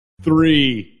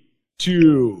3,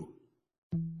 2.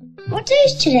 What day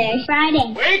is today?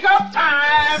 Friday. Wake up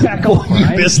time!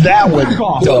 You missed that one,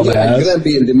 dumbass.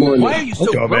 Grumpy in the morning. Why are you so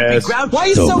Dumbass. grumpy? Why are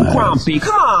you so grumpy?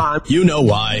 Come on! You know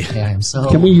why.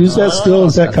 Can we use that still?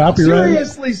 Is that copyright?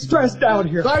 Seriously stressed out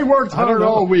here. I worked hard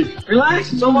all week.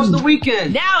 Relax, it's almost the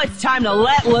weekend. Now it's time to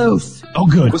let loose. Oh,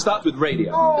 good. We'll start with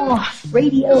radio. Oh,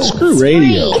 radio. Screw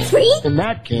radio. It's free. In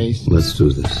that case, Let's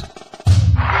do this.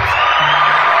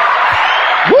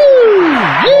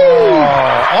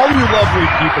 All you lovely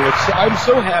people, I'm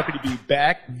so happy to be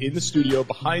back in the studio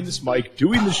behind this mic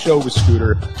doing the show with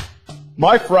Scooter.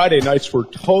 My Friday nights were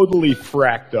totally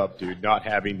fracked up, dude. Not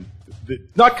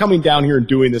coming down here and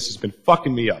doing this has been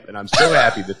fucking me up, and I'm so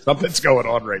happy that something's going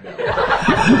on right now.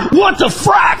 What the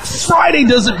frack? Friday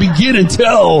doesn't begin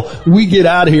until we get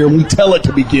out of here and we tell it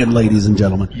to begin, ladies and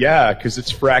gentlemen. Yeah, because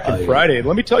it's Frackin' Friday. And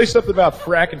let me tell you something about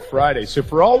Frackin' Friday. So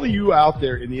for all of you out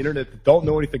there in the internet that don't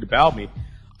know anything about me,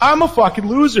 I'm a fucking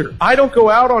loser. I don't go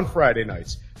out on Friday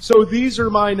nights. So these are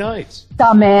my nights.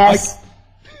 Dumbass.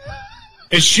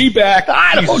 Is she back?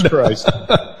 Jesus Christ.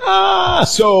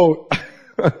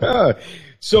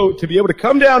 So to be able to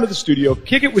come down to the studio,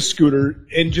 kick it with Scooter,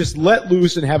 and just let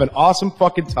loose and have an awesome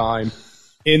fucking time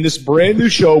in this brand new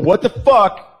show, What the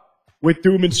Fuck, with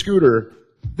Doom and Scooter,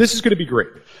 this is going to be great.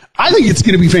 I think it's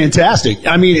going to be fantastic.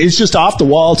 I mean, it's just off the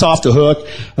wall. It's off the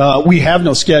hook. We have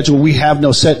no schedule. We have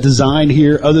no set design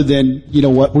here other than, you know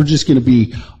what, we're just going to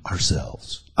be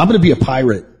ourselves. I'm going to be a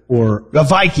pirate or a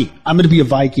Viking. I'm going to be a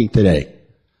Viking today.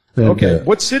 Okay.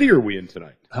 What city are we in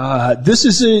tonight? This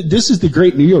is the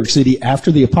great New York City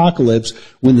after the apocalypse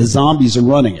when the zombies are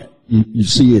running it. You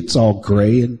see it's all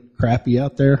gray and crappy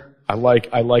out there? I like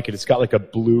it. It's got like a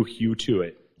blue hue to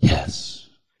it. Yes.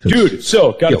 Dude,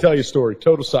 so got to tell you a story.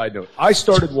 Total side note. I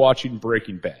started watching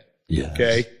Breaking Bad. Yes.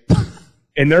 Okay?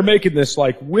 And they're making this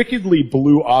like wickedly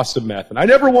blue awesome meth. And I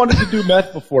never wanted to do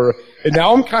meth before. And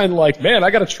now I'm kind of like, man, I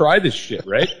got to try this shit,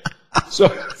 right? So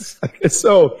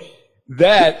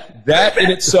that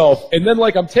in itself. And then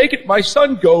like my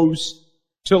son goes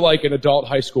to like an adult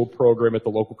high school program at the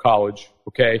local college.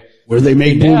 Okay? Where they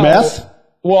make blue meth?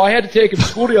 Well, I had to take him to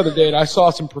school the other day and I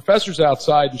saw some professors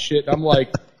outside and shit. And I'm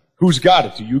like, who's got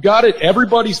it? Do you got it?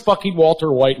 Everybody's fucking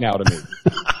Walter White now to me.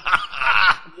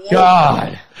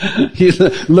 God.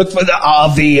 Look for the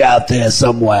RV out there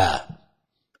somewhere.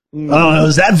 Oh,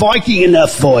 is that Viking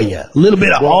enough for you? A little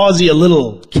bit of Aussie, a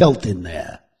little Celt in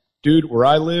there. Dude, where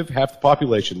I live, half the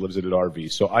population lives in an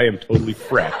RV, so I am totally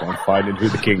fracked on finding who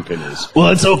the kingpin is. Well,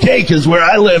 it's okay, because where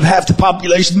I live, half the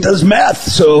population does meth,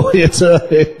 so it's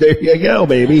there you go,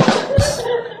 baby.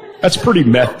 That's pretty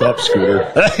methed up,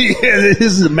 Scooter. Yeah, this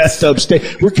is a messed up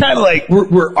state. We're kind of like,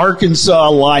 we're Arkansas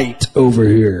light over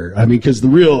here. I mean, because the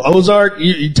real Ozark,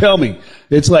 you tell me,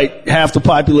 it's like half the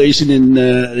population in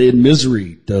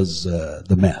Missouri does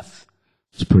the meth.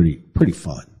 It's pretty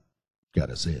fun.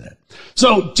 Gotta say that.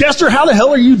 So, Jester, how the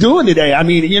hell are you doing today? I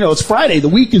mean, you know, it's Friday. The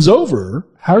week is over.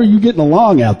 How are you getting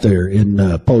along out there in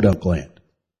Podunk land?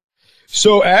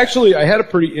 So, actually, I had a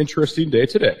pretty interesting day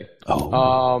today.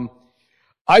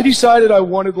 I decided I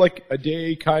wanted like a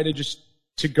day kind of just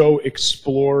to go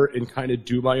explore and kind of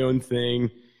do my own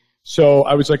thing. So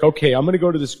I was like, okay, I'm going to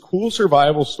go to this cool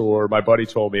survival store my buddy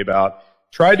told me about.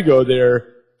 Tried to go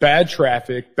there, bad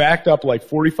traffic, backed up like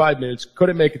 45 minutes,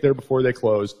 couldn't make it there before they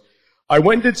closed. I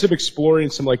went and did some exploring,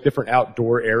 some like different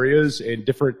outdoor areas and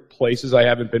different places I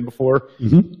haven't been before.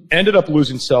 Mm-hmm. Ended up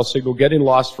losing cell signal, getting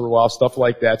lost for a while, stuff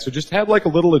like that. So just had like a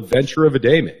little adventure of a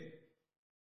day, man.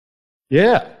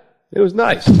 Yeah. It was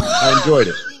nice. I enjoyed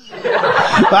it.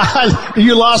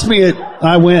 You lost me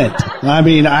I went. I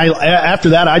mean, after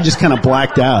that, I just kind of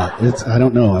blacked out. I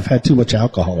don't know. I've had too much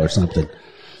alcohol or something.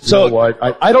 So, you know what?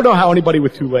 I don't know how ananybody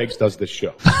with two legs does this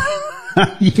show.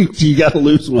 You got to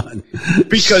lose one.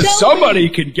 Because somebody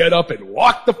can get up and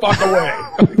walk the fuck away.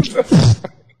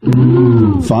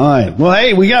 Fine. Well,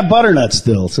 hey, we got Butternut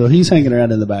still, so he's hanging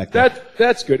around in the back.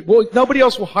 That's good. Well, nobody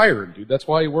else will hire him, dude. That's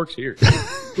why he works here.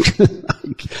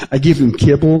 I give him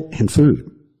kibble and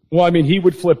food. Well, I mean, he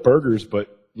would flip burgers,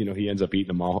 but, you know, he ends up eating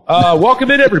them all.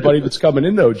 Welcome in, everybody that's coming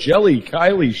in, though. Jelly,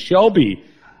 Kylie, Shelby.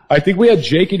 I think we had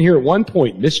Jake in here at one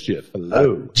point. Mischief.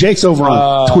 Hello. Jake's over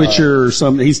on Twitcher or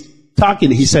something. He's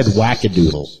talking. He said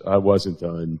wackadoodle. I wasn't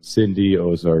done. Cindy,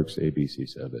 Ozarks,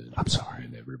 ABC7. I'm sorry.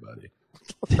 And everybody.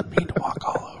 Didn't mean to walk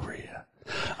all over you.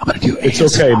 I'm going to do ASMR. It's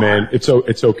okay, man.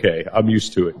 It's okay. I'm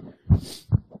used to it.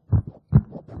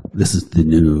 This is the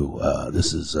new,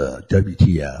 this is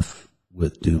WTF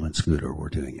with Doom and Scooter. We're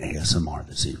doing ASMR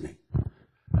this evening.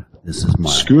 This is my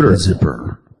Scooter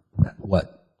zipper.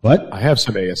 What? I have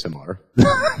some ASMR.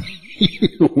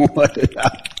 What?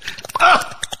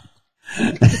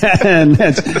 And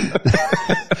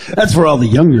that's for all the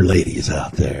younger ladies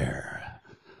out there.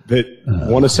 That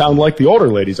want to sound like the older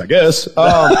ladies, I guess.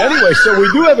 Anyway, so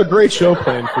we do have a great show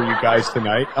planned for you guys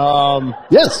tonight.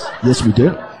 Yes, we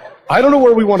do. I don't know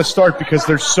where we want to start because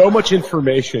there's so much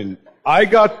information. I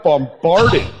got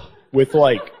bombarded with,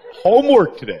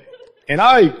 homework today, and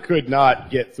I could not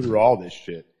get through all this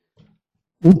shit.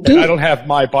 Well, and I don't have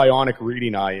my bionic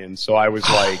reading eye in, so I was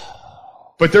like,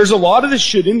 but there's a lot of this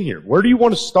shit in here. Where do you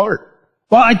want to start?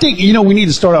 Well, I think, we need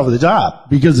to start off with the top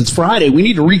because it's Friday. We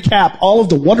need to recap all of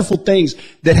the wonderful things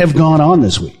that have gone on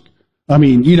this week. I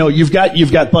mean, you've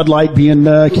got Bud Light being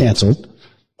canceled.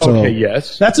 So okay,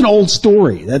 yes. That's an old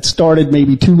story. That started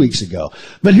maybe 2 weeks ago.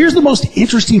 But here's the most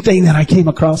interesting thing that I came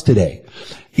across today.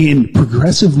 In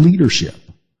progressive leadership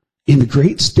in the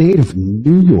great state of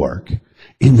New York,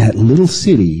 in that little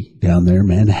city down there,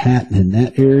 Manhattan, in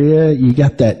that area, you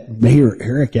got that Mayor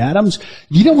Eric Adams.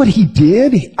 You know what he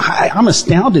did? I'm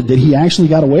astounded that he actually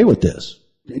got away with this.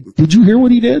 Did you hear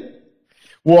what he did?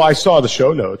 Well, I saw the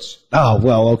show notes. Oh,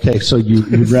 well, okay, so you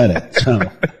read it. So.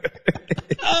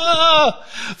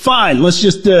 Fine, let's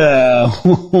just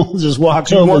we'll just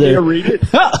walk over there. Do you want me to read it?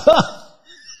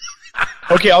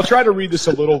 Okay, I'll try to read this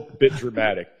a little bit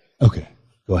dramatic. Okay,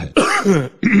 go ahead.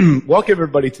 Welcome,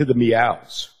 everybody, to the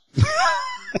Meows.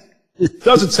 It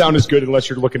doesn't sound as good unless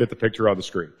you're looking at the picture on the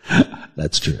screen.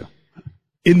 That's true.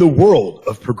 In the world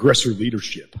of progressive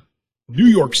leadership, New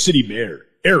York City Mayor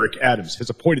Eric Adams has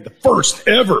appointed the first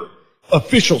ever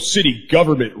official city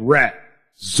government rat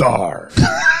czar.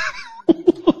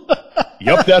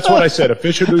 Yep, that's what I said.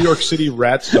 Official New York City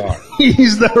rat czar.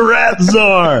 He's the rat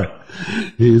czar.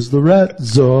 He's the rat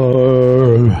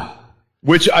czar.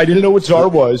 Which I didn't know what czar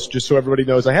was, just so everybody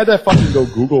knows. I had to fucking go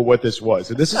Google what this was.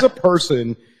 And this is a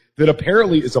person that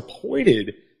apparently is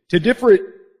appointed to different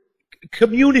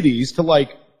communities to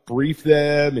brief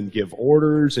them and give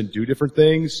orders and do different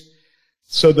things.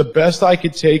 So the best I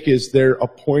could take is they're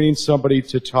appointing somebody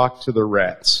to talk to the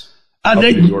rats of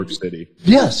New York City.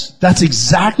 Yes, that's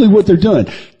exactly what they're doing.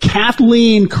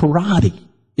 Kathleen Karate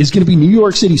is going to be New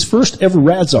York City's first ever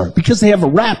rat czar because they have a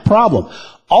rat problem.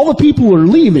 All the people are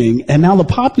leaving, and now the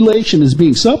population is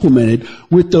being supplemented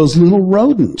with those little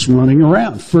rodents running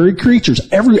around, furry creatures.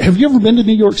 Have you ever been to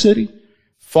New York City?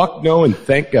 Fuck no, and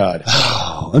thank God.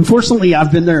 Unfortunately,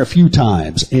 I've been there a few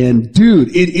times, and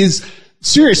dude, it is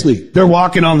seriously. They're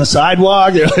walking on the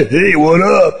sidewalk. They're like, hey, what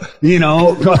up? You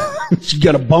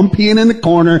got a bumpy in the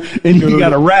corner, and you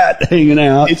got a rat hanging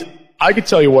out. I could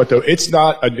tell you what, though, it's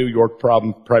not a New York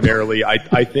problem primarily.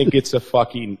 I think it's a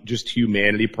fucking just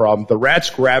humanity problem. The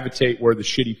rats gravitate where the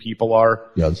shitty people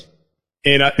are. Yes.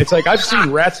 And it's like I've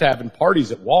seen rats having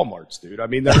parties at Walmarts, dude. I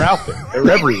mean, they're out there. They're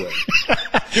everywhere.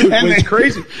 Dude, it's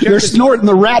crazy. They're snorting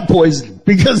the rat poison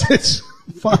because it's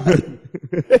fun.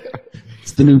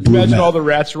 It's the new blue Imagine meth. all the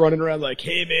rats running around like,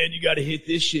 hey, man, you got to hit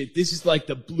this shit. This is like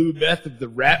the blue meth of the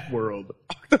rat world.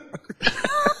 Come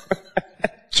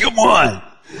on.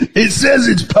 It says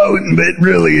it's potent, but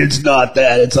really it's not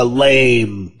that. It's a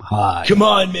lame high. Come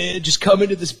on, man. Just come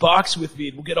into this box with me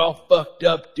and we'll get all fucked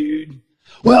up, dude.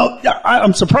 Well,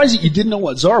 I'm surprised that you didn't know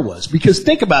what czar was, because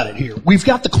think about it here. We've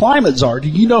got the climate czar. Do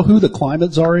you know who the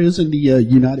climate czar is in the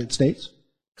United States?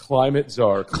 Climate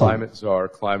czar, climate czar,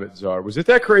 climate czar. Was it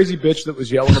that crazy bitch that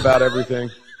was yelling about everything?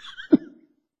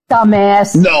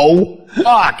 Dumbass. No.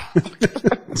 Fuck.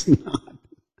 It's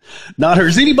not her.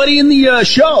 Does anybody in the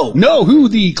show know who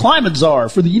the climate czar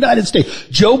for the United States?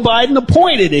 Joe Biden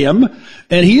appointed him,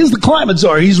 and he is the climate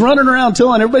czar. He's running around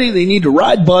telling everybody they need to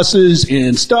ride buses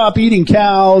and stop eating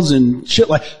cows and shit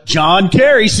like John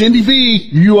Kerry, Cindy V,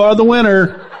 you are the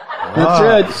winner.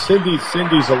 That's it.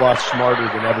 Cindy's a lot smarter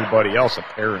than everybody else,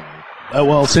 apparently.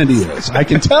 Well, Cindy is. I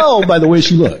can tell by the way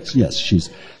she looks. Yes, she's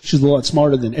a lot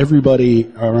smarter than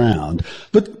everybody around.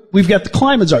 But we've got the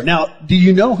climate czar. Now, do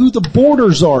you know who the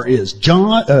border czar is? Joe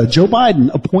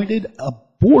Biden appointed a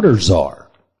border czar.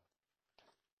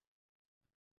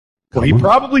 Well, he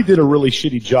probably did a really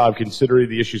shitty job considering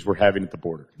the issues we're having at the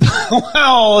border.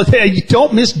 Well, you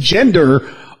don't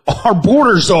misgender our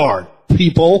border czar,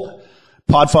 people.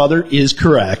 Podfather is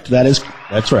correct. That's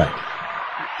right.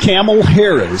 Kamala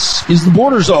Harris is the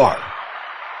border czar.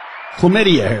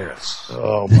 Chlamydia Harris.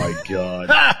 Oh, my God.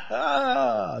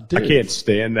 I can't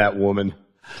stand that woman.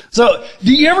 So,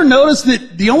 do you ever notice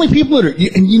that the only people that are,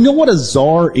 and you know what a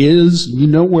czar is? You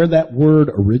know where that word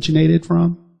originated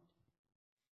from?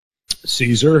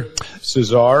 CZAR?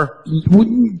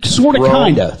 Sort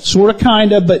of,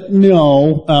 kinda, but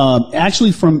no.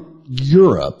 Actually from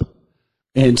Europe,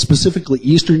 and specifically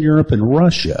Eastern Europe and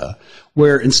Russia,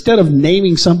 where instead of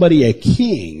naming somebody a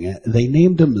king, they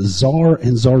named him Tsar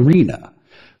and Tsarina.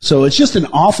 So it's just an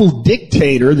awful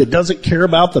dictator that doesn't care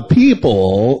about the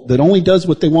people, that only does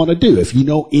what they want to do. If you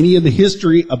know any of the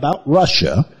history about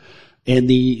Russia and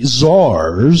the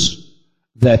czars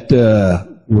that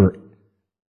were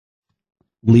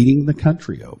leading the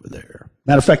country over there.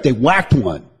 Matter of fact, they whacked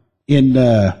one in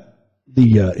October,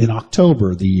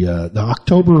 the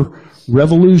October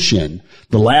Revolution.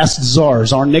 The last czar,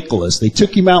 Tsar Nicholas, they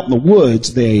took him out in the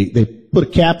woods. They put a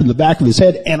cap in the back of his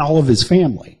head and all of his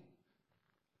family.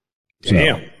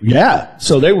 Damn. So, yeah.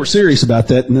 So they were serious about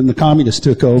that, and then the communists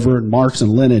took over, and Marx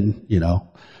and Lenin,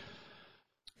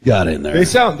 got in there. They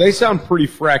sound pretty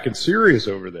fracking serious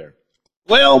over there.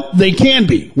 Well, they can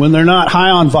be when they're not high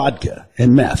on vodka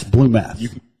and meth, blue meth.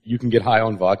 You can get high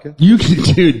on vodka? You can,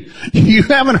 dude. You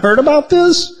haven't heard about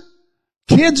this?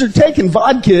 Kids are taking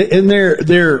vodka and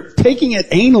they're taking it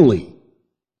anally.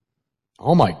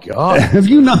 Oh my God. Have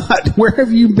you not? Where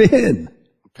have you been?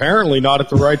 Apparently not at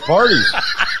the right parties.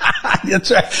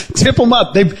 That's right. Tip them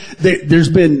up. There's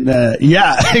been,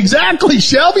 yeah, exactly.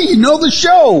 Shelby, you know the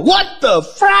show. What the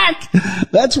frack?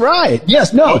 That's right.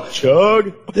 Yes, no.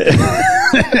 Chug.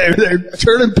 They're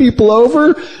turning people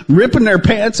over, ripping their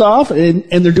pants off, and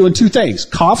they're doing two things: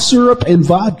 cough syrup and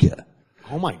vodka.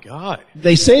 Oh my God.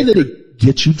 They say that it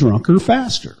gets you drunker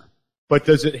faster. But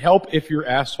does it help if your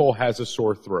asshole has a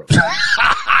sore throat?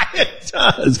 It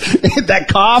does. That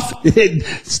cough,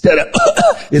 instead of,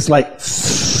 it's like,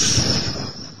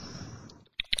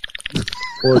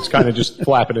 or it's kind of just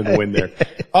flapping in the wind there.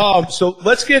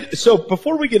 So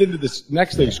before we get into this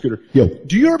next thing, Scooter,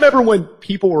 do you remember when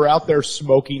people were out there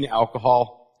smoking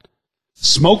alcohol?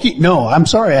 Smoking? No, I'm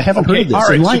sorry. I haven't heard of this. All right,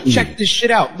 so Enlighten check me. this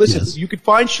shit out. Listen, Yes. you could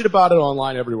find shit about it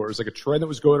online everywhere. It was like a trend that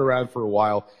was going around for a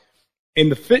while in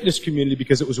the fitness community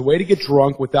because it was a way to get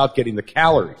drunk without getting the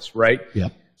calories, right? Yeah.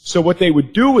 So what they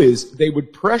would do is they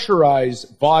would pressurize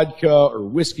vodka or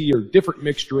whiskey or different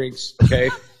mixed drinks, okay?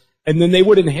 And then they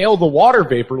would inhale the water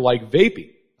vapor like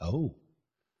vaping. Oh.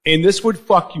 And this would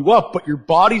fuck you up, but your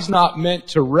body's not meant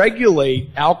to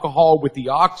regulate alcohol with the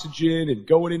oxygen and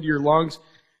going into your lungs.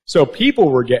 So people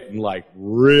were getting like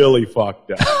really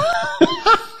fucked up.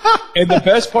 And the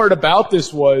best part about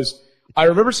this was, I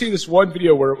remember seeing this one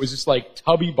video where it was this like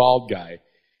tubby bald guy.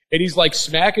 And he's like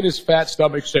smacking his fat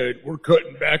stomach saying, we're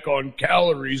cutting back on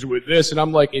calories with this. And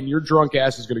I'm like, and your drunk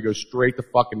ass is going to go straight to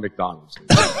fucking McDonald's.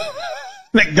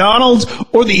 McDonald's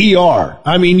or the ER.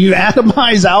 I mean, you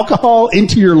atomize alcohol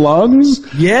into your lungs.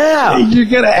 Yeah. You're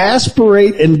going to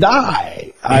aspirate and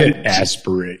die.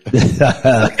 Aspirate.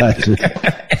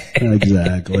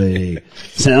 Exactly.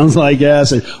 Sounds like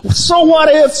acid. So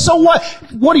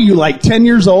what are you, like 10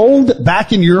 years old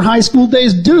back in your high school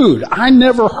days? Dude, I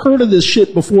never heard of this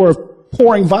shit before,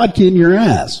 pouring vodka in your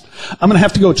ass. I'm going to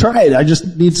have to go try it. I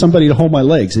just need somebody to hold my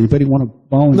legs. Anybody want to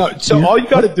volunteer? No, so all you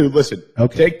got to do, listen,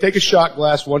 Okay. take a shot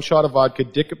glass, one shot of vodka,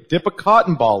 dip a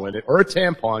cotton ball in it or a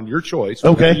tampon, your choice,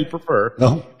 Okay. whatever you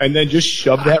prefer, and then just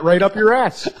shove that right up your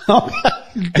ass. Oh.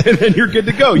 And then you're good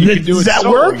to go. You can do Does it that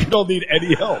solo. work? You don't need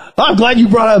any help. I'm glad you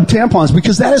brought up tampons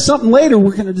because that is something later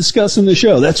we're going to discuss in the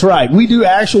show. That's right. We do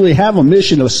actually have a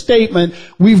mission, a statement.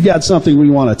 We've got something we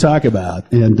want to talk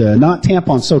about, and not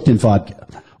tampons soaked in vodka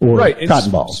or Right.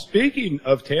 cotton balls. Speaking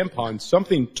of tampons,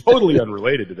 something totally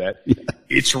unrelated to that.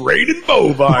 It's raining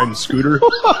bovines, Scooter.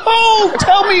 Oh,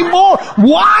 tell me more.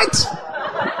 What?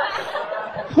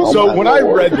 So when I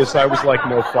read this, I was like,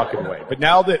 no fucking way. But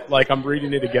now that like I'm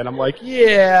reading it again, I'm like,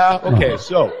 yeah, okay.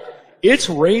 So it's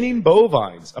raining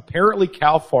bovines. Apparently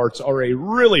cow farts are a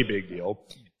really big deal.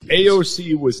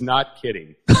 AOC was not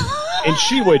kidding. And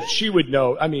she would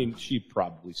know. I mean, she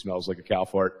probably smells like a cow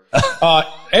fart.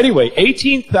 Anyway,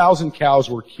 18,000 cows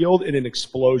were killed in an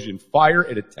explosion fire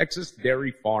at a Texas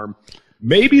dairy farm.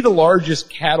 Maybe the largest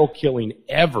cattle killing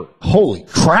ever. Holy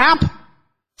crap.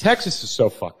 Texas is so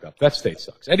fucked up. That state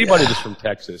sucks. Anybody that's from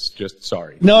Texas, just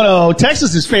sorry. No,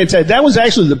 Texas is fantastic. That was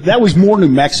actually that was more New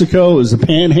Mexico. It was the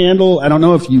Panhandle. I don't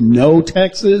know if you know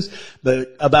Texas,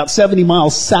 but about 70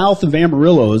 miles south of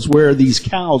Amarillo is where these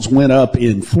cows went up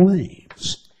in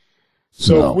flames.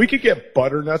 So if we could get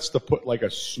Butternuts to put like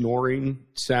a snoring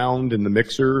sound in the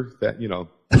mixer, that, you know.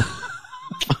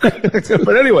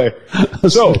 But anyway,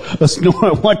 so a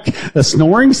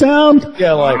snoring sound?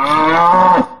 yeah, like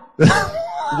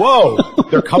whoa,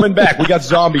 they're coming back. We got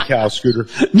zombie cows, Scooter.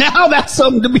 Now that's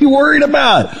something to be worried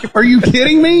about. Are you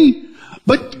kidding me?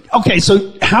 But okay,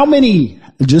 so how many?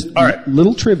 Just All right.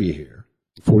 Little trivia here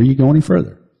before you go any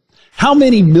further. How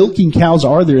many milking cows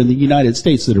are there in the United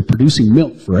States that are producing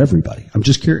milk for everybody? I'm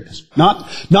just curious. Not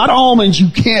almonds. You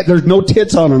can't. There's no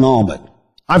tits on an almond.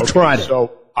 I've tried it.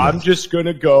 So I'm just going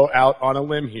to go out on a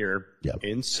limb here Yep.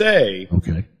 and say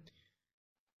Okay.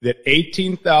 that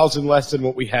 18,000 less than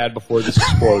what we had before this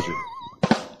explosion.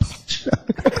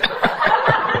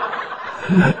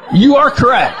 You are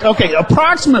correct. Okay,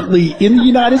 approximately in the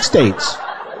United States,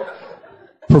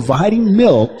 providing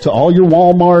milk to all your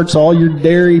Walmarts, all your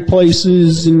dairy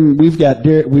places, and we've got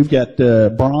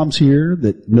Brahms here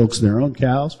that milks their own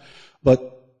cows,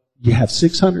 but you have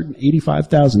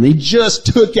 685,000. They just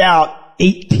took out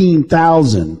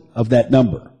 18,000 of that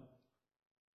number.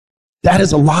 That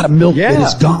is a lot of milk that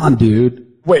is gone,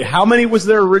 dude. Wait, how many was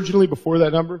there originally before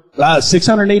that number?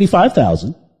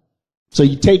 685,000. So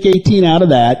you take 18 out of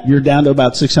that, you're down to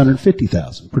about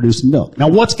 650,000 producing milk. Now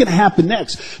what's going to happen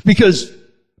next? Because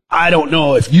I don't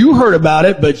know if you heard about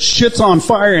it, but shit's on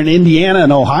fire in Indiana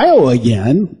and Ohio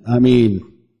again. I mean,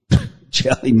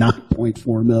 jelly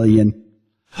 9.4 million.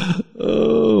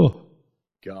 Oh,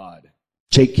 God.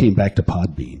 Jake came back to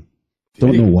Podbean.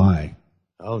 Don't know why.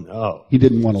 Oh, no. He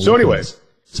didn't want to. So anyway,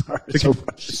 sorry.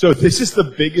 So this is the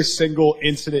biggest single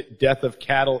incident death of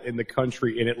cattle in the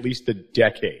country in at least a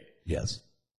decade. Yes.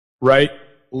 Right?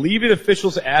 Leaving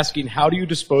officials asking, how do you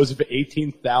dispose of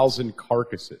 18,000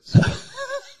 carcasses?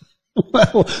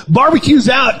 Well, barbecue's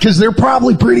out because they're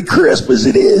probably pretty crisp as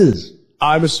it is.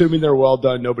 I'm assuming they're well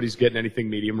done. Nobody's getting anything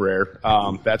medium rare.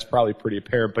 That's probably pretty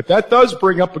apparent. But that does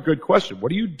bring up a good question.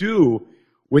 What do you do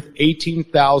with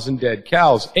 18,000 dead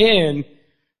cows? And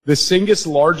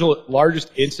the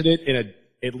largest incident in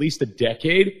at least a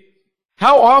decade?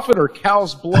 How often are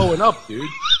cows blowing up, dude?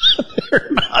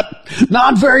 They're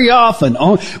not very often.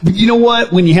 Oh, but you know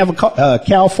what? When you have a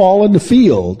cow fall in the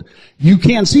field, you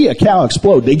can see a cow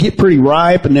explode. They get pretty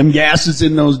ripe, and them gases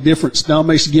in those different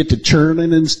stomachs get to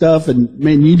churning and stuff. And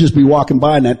man, you just be walking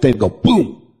by, and that thing go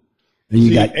boom, and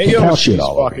you got cow shit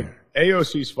all over here.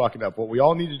 AOC's fucking up. What we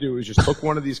all need to do is just hook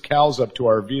one of these cows up to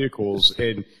our vehicles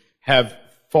and have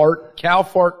cow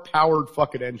fart powered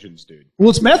fucking engines, dude. Well,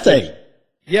 it's methane.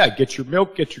 Yeah, get your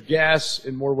milk, get your gas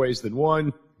in more ways than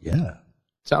one. Yeah.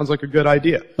 Sounds like a good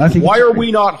idea. Why are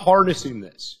we not harnessing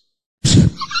this?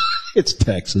 It's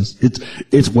Texas.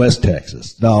 It's West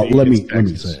Texas. No, let me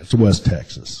say it. It's West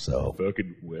Texas. So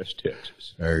fucking West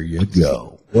Texas. There you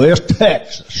go. West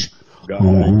Texas.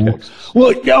 Texas.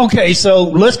 Well, okay, so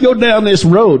let's go down this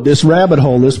road, this rabbit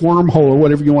hole, this wormhole, or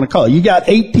whatever you want to call it. You got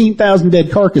 18,000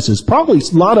 dead carcasses. Probably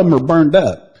a lot of them are burned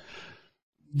up.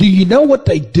 Do you know what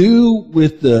they do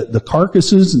with the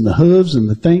carcasses and the hooves and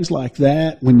the things like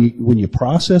that when you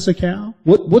process a cow?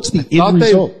 What's the end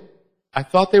result? I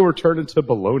thought they were turned into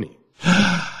bologna.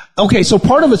 Okay, so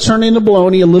part of it's turned into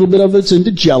bologna, a little bit of it's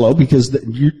into Jell-O because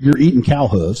you're eating cow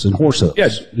hooves and horse hooves.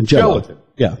 Yes, and gelatin.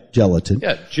 Yeah, gelatin.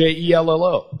 Yeah,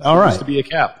 Jello. All right. Used to be a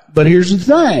cow. But here's the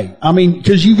thing. I mean,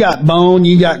 because you got bone,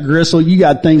 you got gristle, you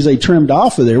got things they trimmed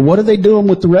off of there. What are they doing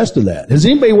with the rest of that? Has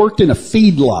anybody worked in a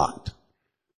feedlot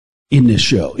in this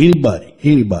show?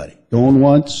 Anybody? Going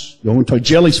once, going twice.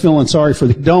 Jelly's feeling sorry for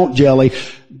don't, Jelly.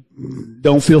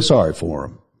 Don't feel sorry for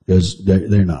them. Because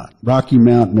they're not. Rocky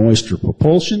Mountain Oyster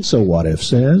Propulsion, so what if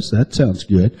says. That sounds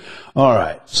good. All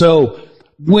right. So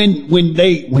when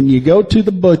you go to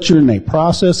the butcher and they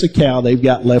process a cow, they've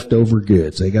got leftover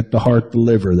goods. They got the heart, the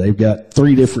liver. They've got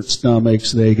 3 different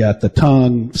stomachs. They got the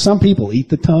tongue. Some people eat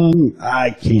the tongue. I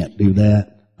can't do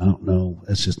that. I don't know.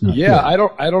 That's just not good.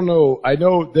 I don't know. I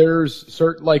know there's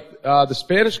certain, the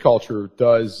Spanish culture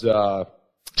does,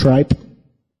 tripe.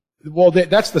 Well,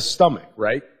 that's the stomach,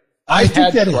 right? I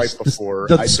think had that tripe is before.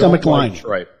 the stomach lining.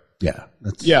 Tripe. Yeah.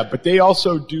 Yeah, but they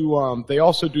also do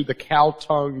the cow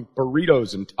tongue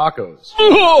burritos and tacos.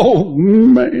 Oh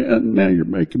man, now you're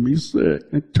making me sick.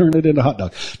 They turn it into hot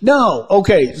dog. No,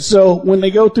 okay. So when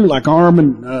they go through like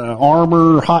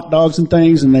Armor hot dogs and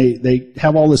things, and they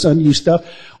have all this unused stuff,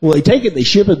 well, they take it, they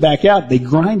ship it back out, they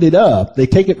grind it up, they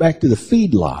take it back to the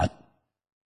feedlot,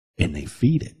 and they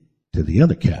feed it to the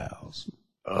other cows.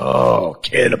 Oh,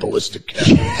 cannibalistic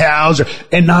cows.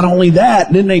 And not only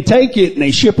that, then they take it and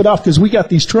they ship it off because we got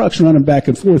these trucks running back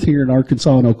and forth here in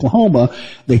Arkansas and Oklahoma.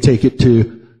 They take it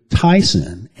to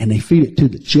Tyson and they feed it to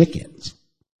the chickens.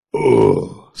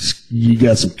 Oh, you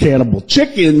got some cannibal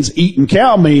chickens eating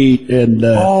cow meat and,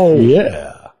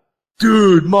 yeah.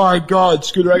 Dude, my God,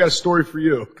 Scooter, I got a story for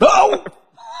you. Oh!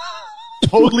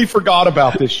 Totally forgot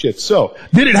about this shit. So,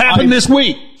 did it happen this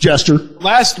week, Jester?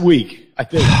 Last week. I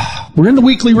think. We're in the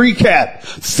weekly recap.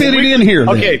 Fit it in here.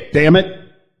 Okay. Then. Damn it.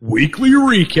 Weekly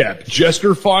recap.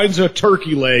 Jester finds a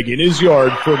turkey leg in his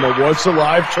yard from a once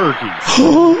alive turkey.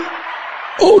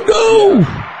 Oh no.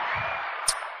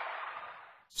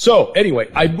 So anyway,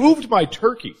 I moved my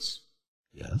turkeys.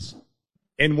 Yes.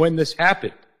 And when this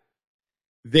happened,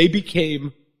 they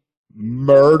became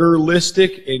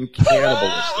murderistic and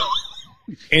cannibalistic.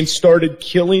 and started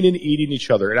killing and eating each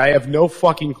other. And I have no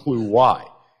fucking clue why.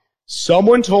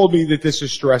 Someone told me that this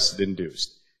is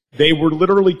stress-induced. They were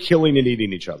literally killing and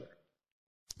eating each other.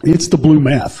 It's the blue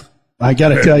meth. I got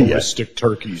to tell you. Ballistic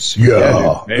turkeys.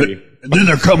 Yeah. Dude, maybe. And then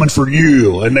they're coming for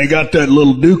you, and they got that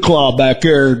little dew claw back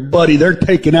there. Buddy, they're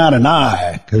taking out an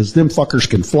eye because them fuckers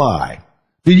can fly.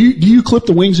 Do you clip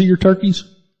the wings of your turkeys?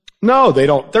 No, they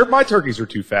don't. My turkeys are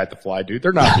too fat to fly, dude.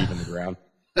 They're not leaving the ground.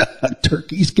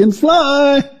 Turkeys can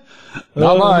fly.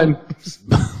 Not mine.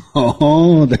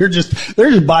 Oh, they're just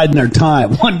biding their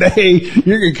time. One day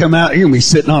you're gonna come out, you're gonna be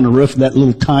sitting on the roof of that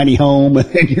little tiny home,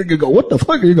 and you're gonna go, "What the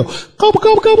fuck?" You're gonna go, "Gobble,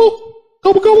 gobble, gobble,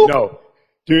 gobble, gobble." No,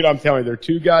 dude, I'm telling you, they're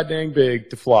too goddamn big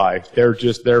to fly.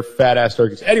 They're fat ass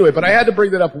turkeys. Anyway, but I had to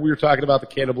bring that up when we were talking about the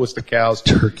cannibalistic cows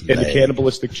and the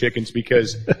cannibalistic chickens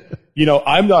because,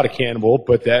 I'm not a cannibal,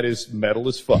 but that is metal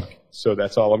as fuck. So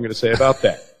that's all I'm gonna say about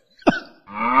that.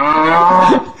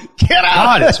 Get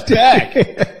out! God, it's back.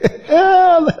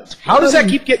 How does that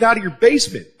keep getting out of your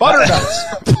basement?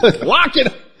 Butternuts. Lock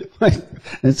it.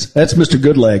 That's Mr.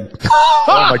 Goodleg. Oh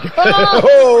my god.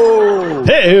 Oh.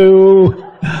 Hey-o.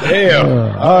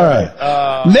 Damn. All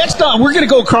right. Next on, we're going to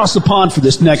go across the pond for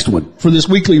this next one, for this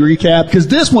weekly recap, because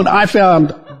this one I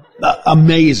found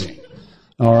amazing.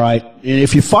 All right. And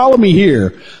if you follow me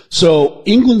here, so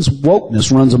England's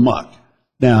wokeness runs amok.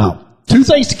 Now, two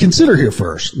things to consider here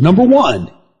first. Number one,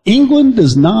 England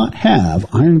does not have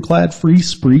ironclad free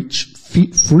speech protection.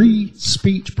 Free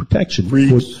speech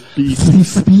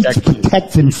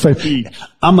protection.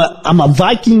 I'm a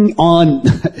Viking on.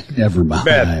 Never mind.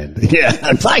 Meth. Yeah,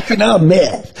 I'm Viking on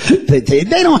meth. They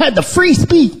don't have the free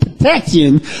speech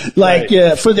protection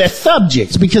for their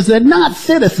subjects because they're not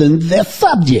citizens. They're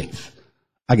subjects.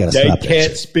 I gotta stop that. They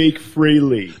can't speak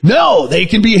freely. No, they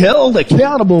can be held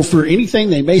accountable for anything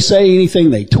they may say, anything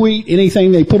they tweet,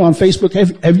 anything they put on Facebook.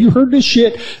 Have you heard this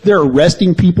shit? They're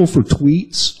arresting people for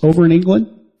tweets over in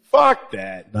England. Fuck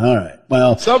that. All right.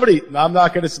 Well, I'm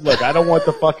not going to look. I don't want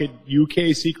the fucking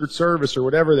UK Secret Service or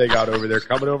whatever they got over there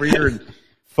coming over here and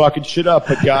fucking shit up.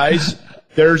 But guys,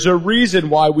 there's a reason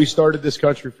why we started this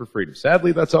country for freedom.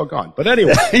 Sadly, that's all gone. But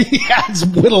anyway, yeah, it's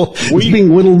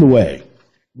being whittled away.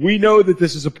 We know that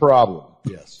this is a problem.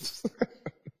 Yes.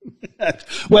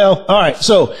 Well, all right.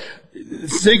 So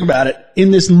think about it.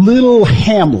 In this little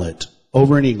hamlet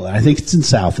over in England, I think it's in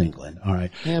South England. All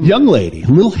right. Young lady,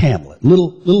 little hamlet,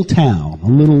 little town, a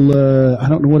little, I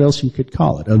don't know what else you could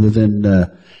call it other than,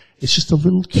 it's just a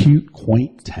little cute,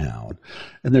 quaint town.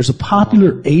 And there's a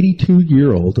popular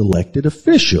 82-year-old elected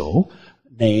official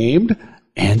named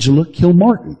Angela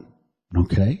Kilmartin.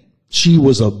 Okay. She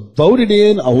was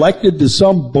elected to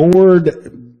some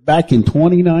board back in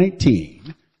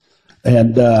 2019.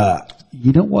 And,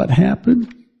 you know what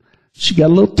happened? She got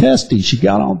a little testy. She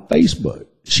got on Facebook.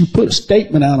 She put a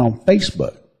statement out on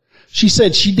Facebook. She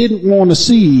said she didn't want to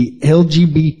see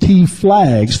LGBT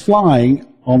flags flying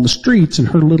on the streets in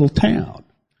her little town.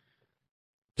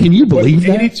 Can you believe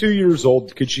that? 82 years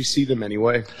old. Could she see them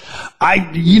anyway?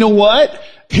 You know what?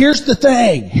 Here's the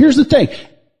thing.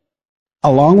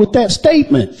 Along with that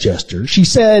statement, Jester, she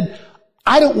said,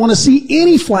 I don't want to see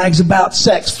any flags about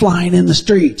sex flying in the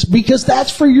streets because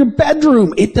that's for your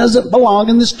bedroom. It doesn't belong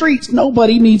in the streets.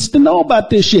 Nobody needs to know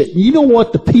about this shit. And you know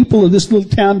what the people of this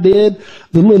little town did?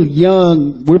 The little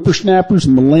young whippersnappers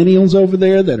and millennials over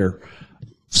there that are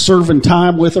serving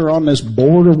time with her on this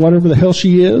board or whatever the hell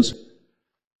she is.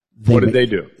 What did they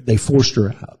do? They forced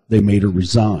her out. They made her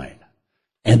resign.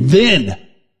 And then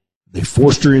they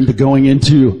forced her into going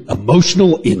into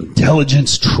emotional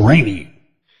intelligence training.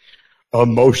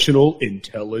 Emotional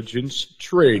intelligence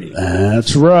training.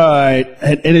 That's right.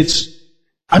 And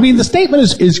the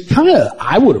statement is kind of,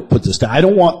 I would have put this down. I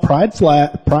don't want pride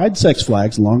sex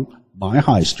flags along my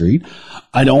high street.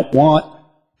 I don't want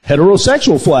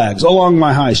heterosexual flags along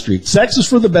my high street. Sex is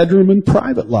for the bedroom and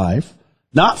private life,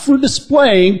 not for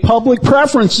displaying public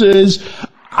preferences.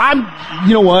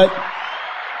 You know what?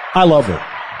 I love her.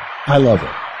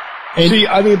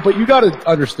 And but you got to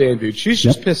understand, dude. She's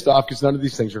just pissed off because none of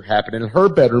these things are happening in her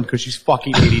bedroom because she's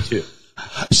fucking 82.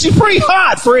 She's pretty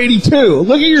hot for 82.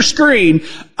 Look at your screen.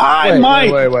 I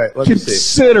might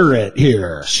consider it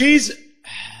here.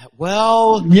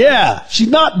 Yeah, she's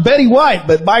not Betty White,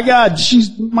 but by God, she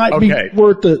might be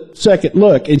worth a second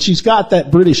look. And she's got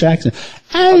that British accent.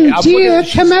 Oh dear,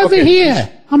 come over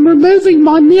here. I'm removing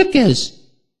my knickers.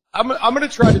 I'm going to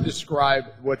try to describe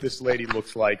what this lady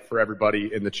looks like for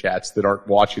everybody in the chats that aren't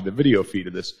watching the video feed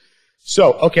of this.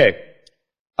 So,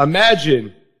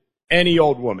 imagine any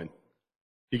old woman.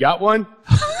 You got one?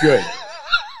 Good.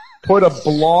 Put a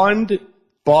blonde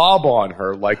bob on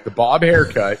her, like the bob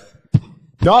haircut.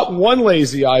 Not one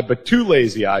lazy eye, but two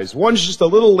lazy eyes. One's just a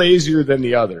little lazier than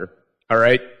the other. All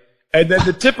right? And then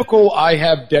the typical I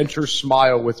have denture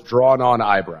smile with drawn-on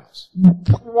eyebrows.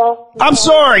 I'm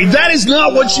sorry, that is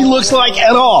not what she looks like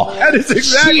at all. That is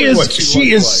exactly what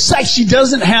she looks like. She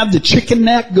doesn't have the chicken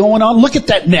neck going on. Look at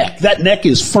that neck. That neck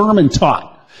is firm and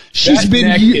taut. That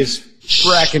neck is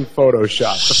fracking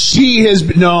Photoshop.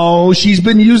 She's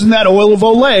been using that oil of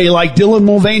Olay, like Dylan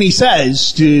Mulvaney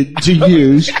says, to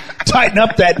use. Tighten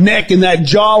up that neck and that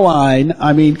jawline.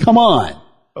 I mean, come on.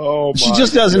 Oh, she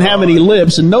just doesn't have any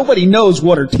lips, and nobody knows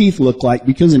what her teeth look like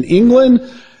because in England,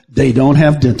 they don't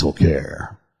have dental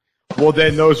care. Well,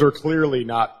 then those are clearly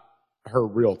not her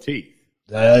real teeth.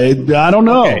 I don't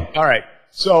know. Okay, all right.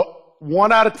 So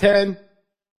 1 out of 10,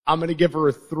 I'm going to give her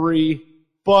a 3,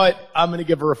 but I'm going to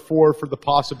give her a 4 for the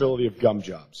possibility of gum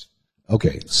jobs.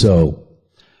 Okay, so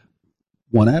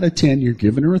 1 out of 10, you're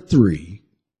giving her a 3,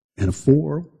 and a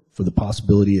 4 for the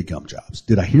possibility of gum jobs.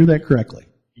 Did I hear that correctly?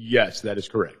 Yes, that is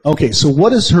correct. Okay, so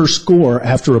what is her score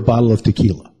after a bottle of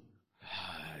tequila?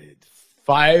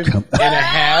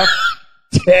 5.5.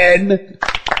 10.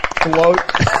 Float.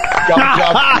 Gum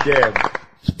jobs be damned.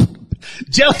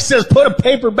 Jelly says put a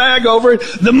paper bag over it.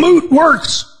 The moot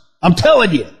works. I'm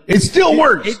telling you. It still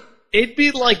works. It'd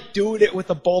be like doing it with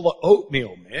a bowl of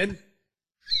oatmeal, man.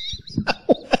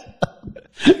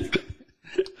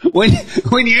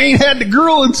 When you ain't had the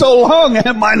girl in so long,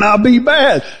 that might not be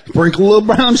bad. Sprinkle a little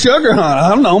brown sugar on it. I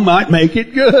don't know, might make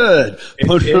it good.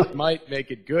 It might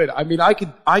make it good. I mean, I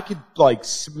could like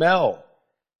smell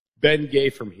Ben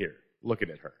Gay from here, looking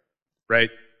at her, right?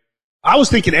 I was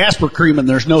thinking Aspercream, and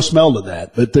there's no smell to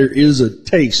that, but there is a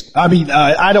taste. I mean,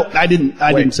 I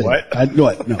didn't say what?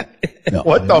 that. No.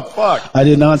 What the fuck? I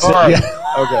did not say. Right.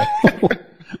 Yeah. Okay.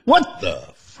 What the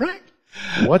frick?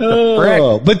 What the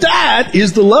frick? But that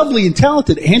is the lovely and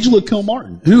talented Angela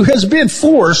Kilmartin, who has been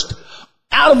forced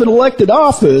out of an elected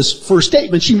office for a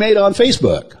statement she made on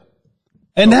Facebook.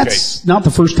 And that's not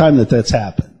the first time that's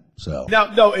happened. So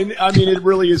No, and I mean, it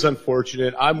really is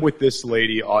unfortunate. I'm with this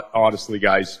lady, honestly,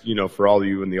 guys, for all of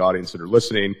you in the audience that are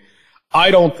listening.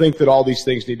 I don't think that all these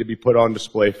things need to be put on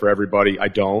display for everybody. I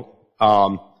don't.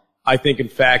 I think, in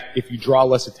fact, if you draw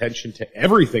less attention to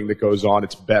everything that goes on,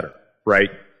 it's better, right?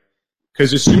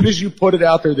 Because as soon as you put it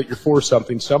out there that you're for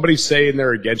something, somebody's saying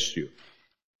they're against you.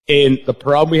 And the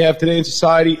problem we have today in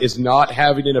society is not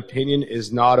having an opinion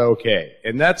is not okay.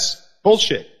 And that's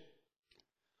bullshit.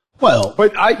 Well,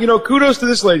 but kudos to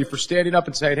this lady for standing up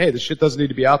and saying, hey, this shit doesn't need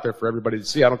to be out there for everybody to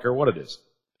see. I don't care what it is.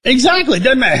 Exactly.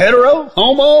 Doesn't matter. Hetero,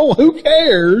 homo, who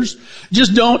cares?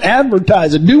 Just don't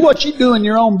advertise it. Do what you do in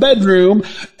your own bedroom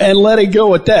and let it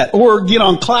go at that. Or get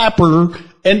on Clapper.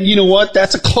 And you know what?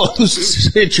 That's a closed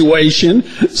situation.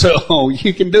 So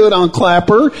you can do it on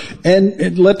Clapper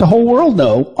and let the whole world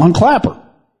know on Clapper.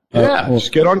 Yeah,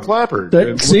 just get on Clapper.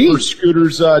 Look See? for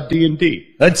Scooter's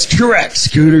D&D. That's correct.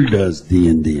 Scooter does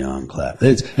D&D on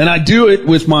Clapper. And I do it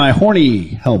with my horny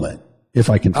helmet, if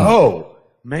I can find it. Oh,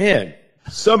 man.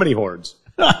 So many horns.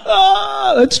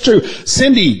 That's true.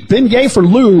 Cindy, Ben Gay for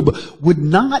lube would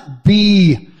not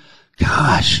be,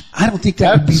 gosh, I don't think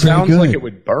that would be very good. Sounds like it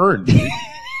would burn, dude.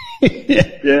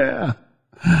 Yeah.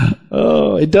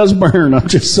 Oh, it does burn. I'm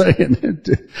just saying.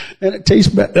 And it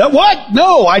tastes better. What?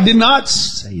 No, I did not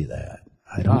say that.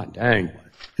 God dang.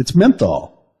 It's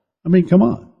menthol. I mean, come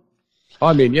on.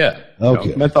 I mean, yeah.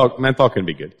 Okay. Menthol can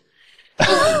be good.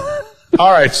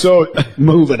 All right, so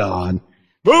moving on.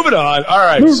 All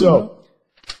right,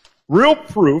 real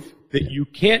proof that you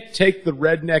can't take the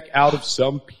redneck out of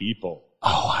some people.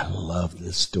 Oh, I love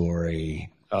this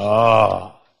story.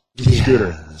 Oh, yes.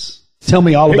 Scooter. Tell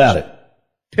me all about it.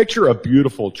 Picture a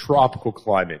beautiful tropical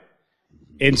climate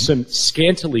and some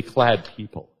scantily clad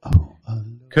people.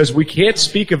 Because we can't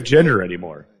speak of gender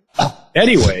anymore.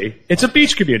 Anyway, it's a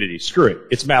beach community. Screw it.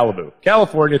 It's Malibu.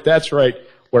 California, that's right,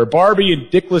 where Barbie and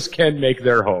Dickless Ken make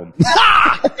their home.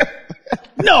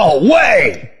 No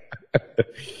way!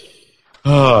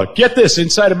 Get this.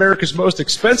 Inside America's most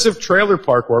expensive trailer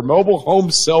park where mobile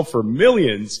homes sell for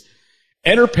millions,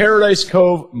 enter Paradise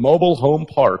Cove Mobile Home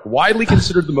Park, widely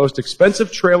considered the most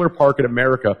expensive trailer park in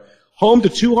America, home to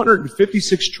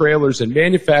 256 trailers and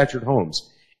manufactured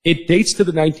homes. It dates to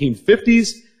the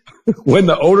 1950s when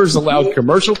the owners allowed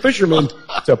commercial fishermen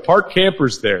to park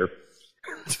campers there.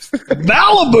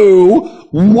 Malibu?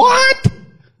 What?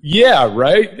 Yeah,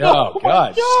 right? Oh,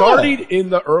 God. God. Starting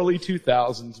in the early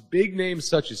 2000s, big names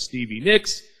such as Stevie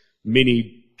Nicks,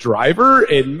 Minnie Driver,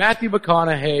 and Matthew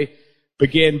McConaughey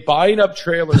began buying up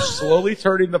trailers, slowly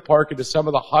turning the park into some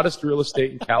of the hottest real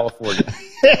estate in California.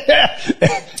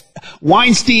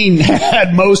 Weinstein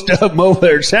had most of them over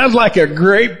there. Sounds like a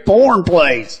great porn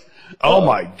place. Oh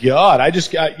my God. I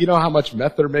just got, you know how much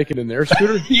meth they're making in their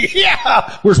scooter?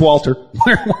 Yeah. Where's Walter?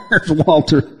 Where's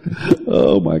Walter?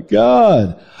 Oh my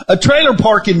God. A trailer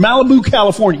park in Malibu,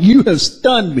 California. You have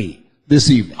stunned me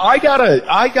this evening. I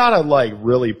gotta like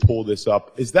really pull this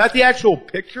up. Is that the actual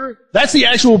picture? That's the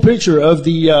actual picture of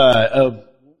the, of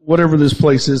whatever this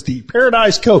place is, the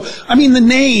Paradise Cove. I mean, the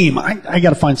name. I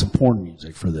gotta find some porn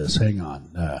music for this. Hang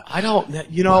on. I don't,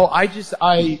 you know,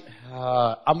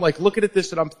 I'm like looking at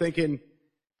this and I'm thinking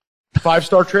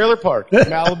 5-star trailer park,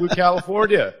 Malibu,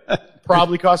 California.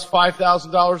 Probably costs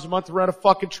 $5,000 a month to rent a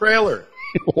fucking trailer.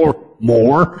 Or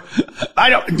more.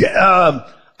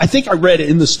 I think I read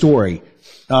in the story,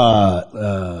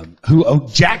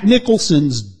 Jack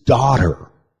Nicholson's daughter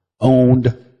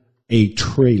owned a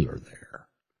trailer there.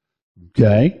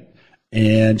 Okay.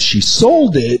 And she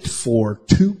sold it for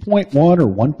 $2.1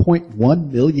 or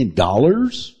 $1.1 million.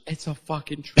 It's a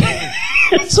fucking trailer.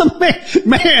 It's a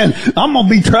man, I'm going to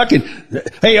be trucking.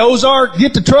 Hey, Ozark,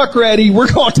 get the truck ready. We're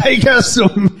going to take us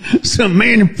some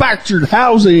manufactured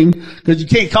housing because you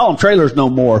can't call them trailers no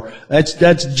more.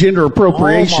 That's gender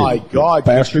appropriation. Oh my God.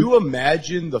 Bastard. Could you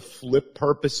imagine the flip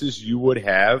purposes you would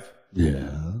have?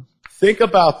 Yeah. Think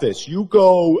about this. You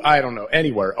go, I don't know,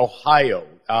 anywhere, Ohio,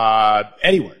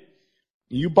 anywhere.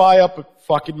 You buy up a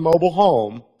fucking mobile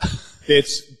home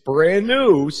that's brand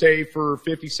new, say for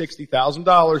 $50,000, $60,000,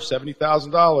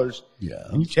 $70,000. Yeah.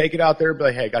 You take it out there and be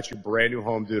like, hey, I got your brand new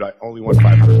home, dude. I only want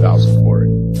 $500,000 for it.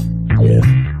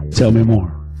 Yeah. Tell me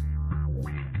more.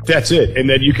 That's it. And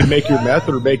then you can make your meth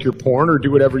or make your porn or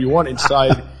do whatever you want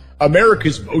inside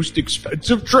America's most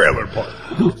expensive trailer park.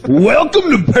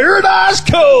 Welcome to Paradise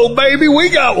Cove, baby. We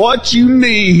got what you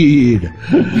need.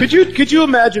 Could you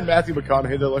imagine Matthew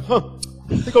McConaughey? They're like,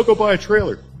 I think I'll go buy a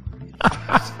trailer.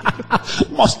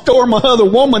 I'm going to store my other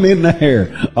woman in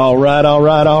there. All right. Oh,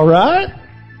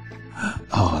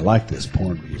 I like this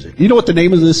porn music. You know what the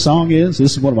name of this song is?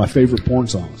 This is one of my favorite porn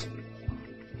songs.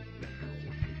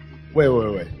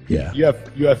 Wait. Yeah. You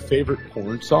have favorite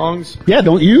porn songs? Yeah,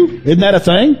 don't you? Isn't that a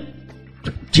thing?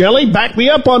 Jelly, back me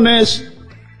up on this.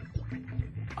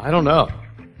 I don't know.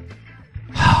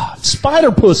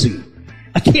 Spider Pussy.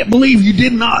 I can't believe you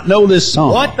did not know this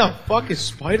song. What the fuck is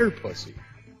Spider Pussy?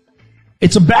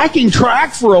 It's a backing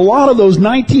track for a lot of those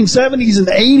 1970s and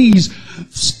 80s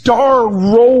star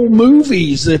roll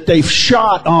movies that they've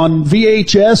shot on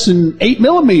VHS and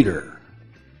 8mm.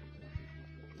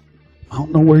 I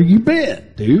don't know where you've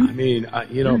been, dude. I mean,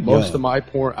 most of my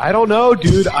porn, I don't know,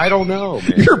 dude. I don't know,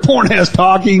 man. Your porn has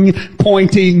talking,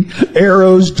 pointing,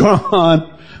 arrows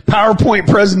drawn, PowerPoint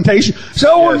presentation.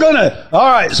 So we're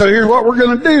all right, so here's what we're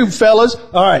gonna do, fellas.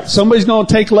 All right, somebody's gonna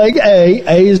take leg A.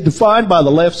 A is defined by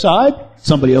the left side.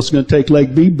 Somebody else is gonna take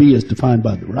leg B. B is defined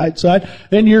by the right side.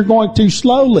 And you're going to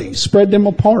slowly spread them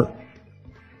apart.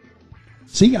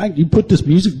 See, you put this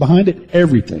music behind it,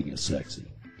 everything is sexy.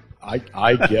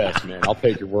 I guess, man. I'll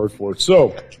take your word for it.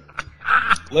 So,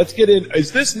 let's get in.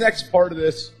 Is this next part of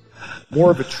this more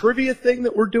of a trivia thing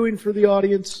that we're doing for the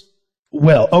audience?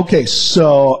 Well, okay,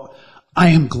 so I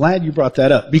am glad you brought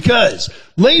that up because,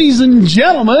 ladies and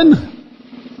gentlemen,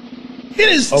 it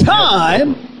is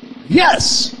time.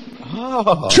 Yes.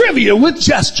 Trivia with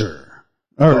Jester.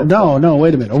 Or, no,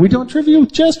 wait a minute. Are we doing trivia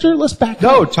with Jester? Let's back up.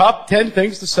 No, top 10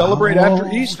 things to celebrate after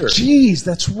Easter. Jeez,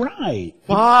 that's right.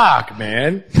 Fuck,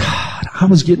 man. God, I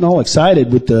was getting all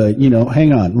excited with the,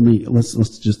 hang on.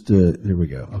 Let's just, here we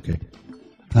go. Okay.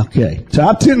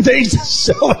 Top 10 things to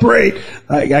celebrate.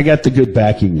 I got the good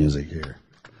backing music here.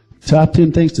 Top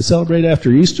 10 things to celebrate after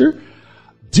Easter.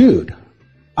 Dude,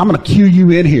 I'm going to cue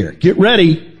you in here. Get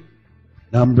ready.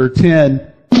 Number 10.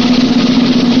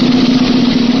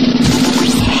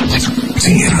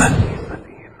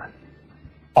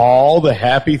 All the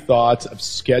happy thoughts of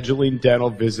scheduling dental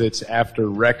visits after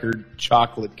record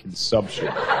chocolate consumption.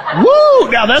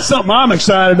 Woo! Now that's something I'm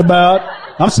excited about.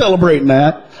 I'm celebrating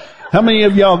that. How many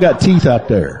of y'all got teeth out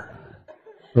there?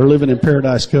 Or living in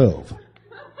Paradise Cove?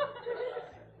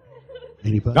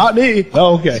 Anybody? Not me.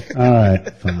 Oh, okay. All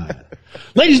right. Fine.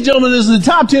 Ladies and gentlemen, this is the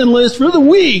top 10 list for the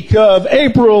week of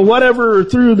April, whatever,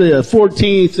 through the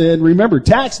 14th. And remember,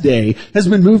 tax day has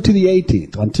been moved to the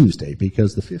 18th on Tuesday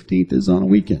because the 15th is on a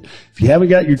weekend. If you haven't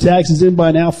got your taxes in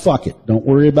by now, fuck it. Don't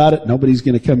worry about it. Nobody's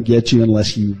going to come get you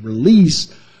unless you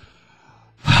release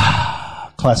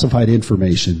classified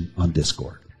information on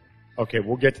Discord. Okay,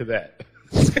 we'll get to that.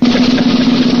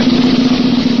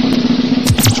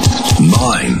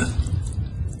 9.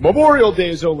 Memorial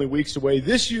Day is only weeks away.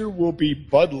 This year will be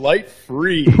Bud Light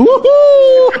free.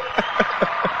 Woohoo!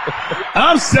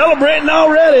 I'm celebrating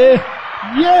already.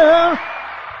 Yeah.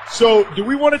 So, do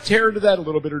we want to tear into that a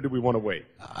little bit, or do we want to wait?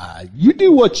 You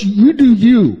do what you do,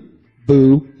 you,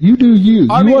 boo. You do you. You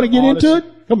want to get into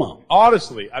it? Come on.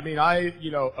 Honestly, I mean,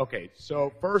 okay.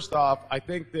 So, first off, I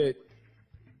think that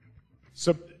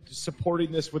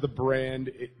supporting this with a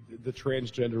brand, the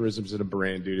transgenderism's in a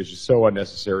brand, dude, is just so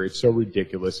unnecessary. It's so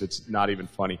ridiculous. It's not even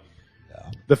funny.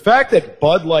 Yeah. The fact that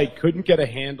Bud Light couldn't get a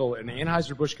handle and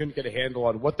Anheuser-Busch couldn't get a handle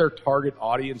on what their target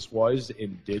audience was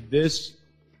and did this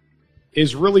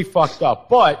is really fucked up.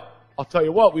 But I'll tell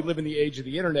you what, we live in the age of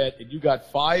the internet, and you got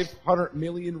 500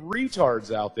 million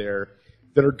retards out there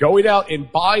that are going out and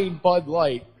buying Bud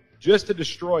Light just to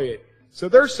destroy it. So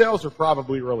their sales are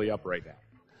probably really up right now.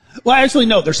 Well, actually,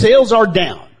 no, their sales are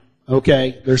down.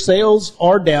 Okay, their sales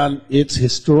are down. It's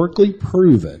historically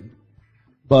proven.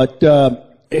 But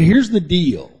here's the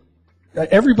deal.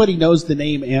 Everybody knows the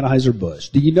name Anheuser-Busch.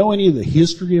 Do you know any of the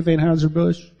history of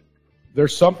Anheuser-Busch?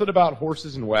 There's something about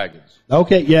horses and wagons.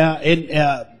 Okay, yeah,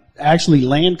 and actually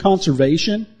land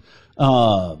conservation.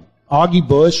 Augie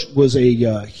Busch was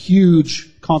a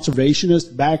huge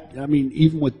conservationist back,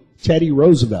 even with Teddy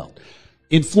Roosevelt.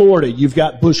 In Florida, you've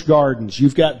got Busch Gardens.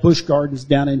 You've got Busch Gardens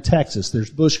down in Texas. There's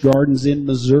Busch Gardens in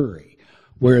Missouri,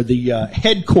 where the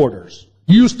headquarters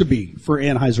used to be for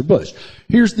Anheuser-Busch.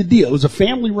 Here's the deal. It was a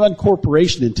family-run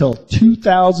corporation until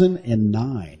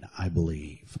 2009, I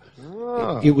believe.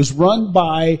 It was run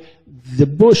by the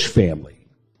Bush family.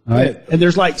 All right? And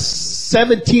there's like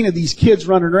 17 of these kids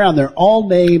running around. They're all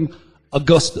named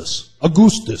Augustus.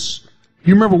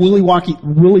 You remember Willy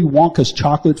Wonka's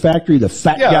chocolate factory, the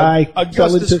fat guy?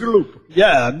 Augustus Gloop.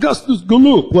 Yeah, Augustus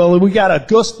Gloop. Well, we got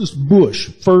Augustus Bush,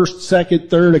 first, second,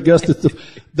 third, Augustus.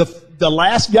 The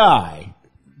last guy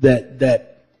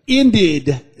that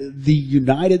ended the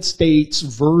United States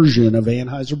version of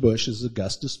Anheuser-Busch is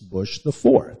Augustus Busch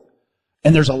IV.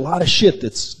 And there's a lot of shit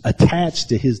that's attached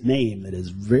to his name that is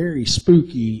very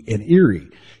spooky and eerie.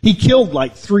 He killed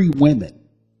like 3 women.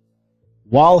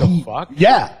 Fuck?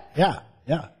 Yeah.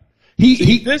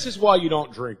 This is why you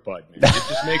don't drink, Bud, man. It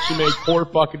just makes you make poor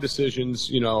fucking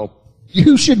decisions,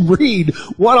 You should read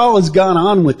what all has gone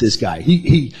on with this guy.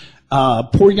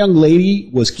 Poor young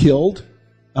lady was killed,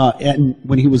 and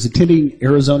when he was attending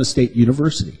Arizona State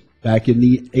University back in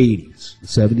the 80s, the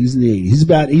 70s and the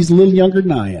 80s. He's a little younger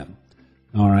than I am.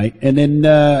 All right. And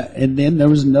then there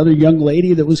was another young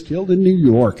lady that was killed in New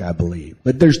York, I believe.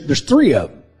 But there's 3 of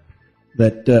them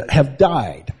that have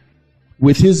died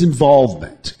with his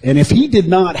involvement. And if he did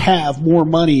not have more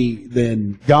money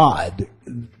than God,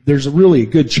 there's really a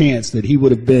good chance that he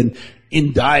would have been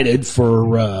indicted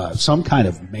for some kind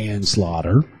of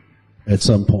manslaughter at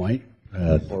some point.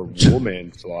 Or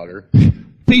womanslaughter.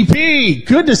 BP,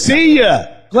 good to see you.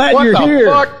 Glad what you're the here.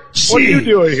 Fuck? What are you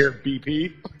doing here,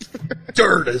 BP?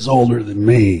 Dirt is older than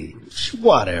me.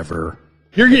 Whatever.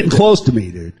 You're getting close to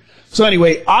me, dude. So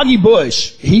anyway, Augie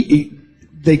Busch,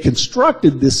 they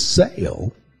constructed this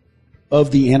sale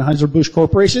of the Anheuser-Busch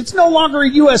Corporation. It's no longer a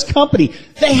U.S. company.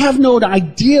 They have no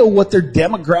idea what their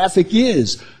demographic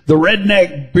is. The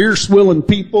redneck beer-swilling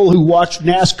people who watch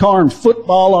NASCAR and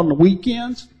football on the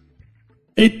weekends.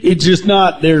 It's just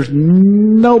not, there's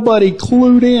nobody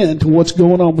clued in to what's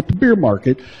going on with the beer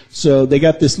market. So they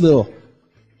got this little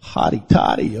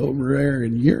hotty-toddy over there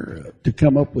in Europe to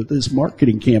come up with this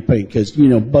marketing campaign because,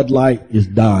 Bud Light is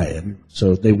dying.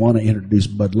 So they want to introduce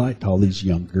Bud Light to all these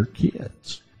younger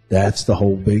kids. That's the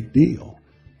whole big deal.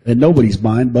 And nobody's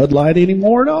buying Bud Light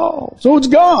anymore at all. So it's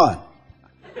gone.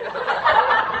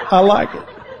 I like it.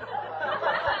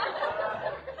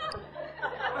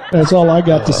 That's all I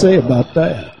got to say about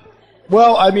that.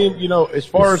 Well, as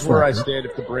far as where I stand,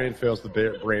 if the brand fails,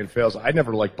 the brand fails. I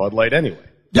never liked Bud Light anyway.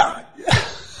 Yeah.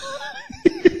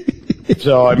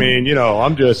 So,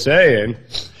 I'm just saying.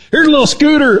 Here's a little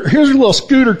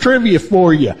scooter trivia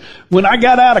for you. When I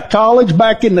got out of college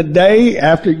back in the day,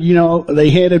 after, they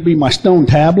handed me my stone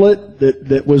tablet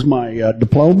that was my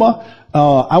diploma,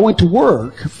 I went to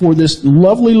work for this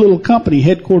lovely little company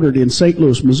headquartered in St.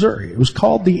 Louis, Missouri. It was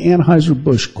called the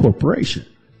Anheuser-Busch Corporation.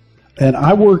 And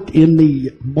I worked in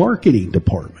the marketing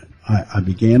department. I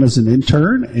began as an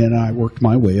intern, and I worked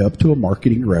my way up to a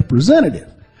marketing representative.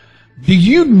 Do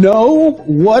you know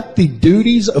what the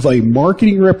duties of a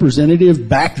marketing representative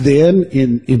back then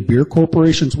in beer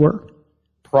corporations were?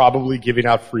 Probably giving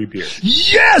out free beer.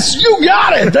 Yes, you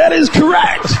got it. That is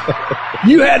correct.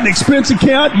 You had an expense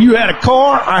account. You had a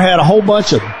car. I had a whole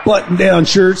bunch of button-down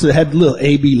shirts that had the little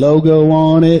AB logo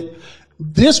on it.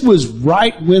 This was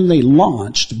right when they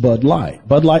launched Bud Light.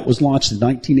 Bud Light was launched in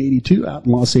 1982 out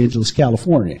in Los Angeles,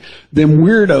 California. Them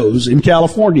weirdos in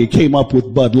California came up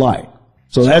with Bud Light.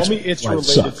 So Tell that's me it's why it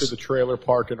related sucks. to the trailer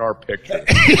park in our picture.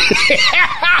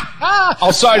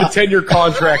 I'll sign a 10-year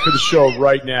contract for the show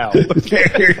right now.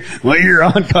 Well, you're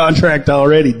on contract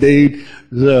already, dude.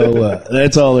 So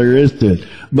that's all there is to it.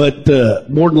 But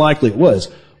more than likely it was.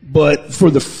 But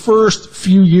for the first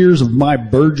few years of my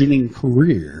burgeoning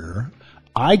career,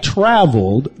 I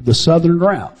traveled the southern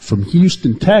route from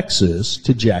Houston, Texas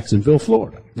to Jacksonville,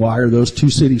 Florida. Why are those two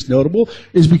cities notable?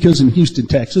 Is because in Houston,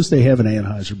 Texas, they have an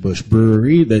Anheuser-Busch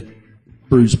brewery that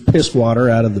brews piss water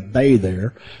out of the bay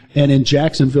there. And in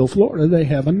Jacksonville, Florida, they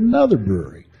have another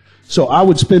brewery. So I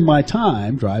would spend my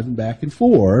time driving back and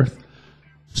forth,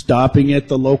 stopping at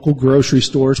the local grocery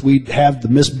stores. We'd have the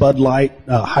Miss Bud Light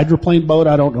hydroplane boat.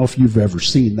 I don't know if you've ever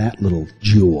seen that little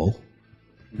jewel.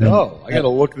 No, I got to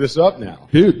look this up now.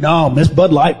 Dude, no, Miss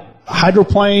Bud Light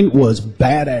hydroplane was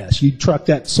badass. You truck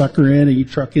that sucker in and you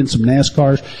truck in some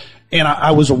NASCARs. And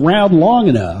I was around long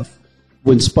enough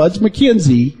when Spuds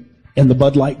McKenzie and the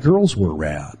Bud Light girls were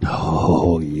around.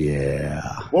 Oh, yeah.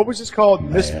 What was this called?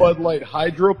 Miss Bud Light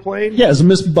hydroplane? Yeah, it's a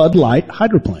Miss Bud Light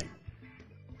hydroplane.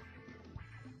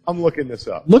 I'm looking this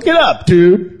up. Look it up,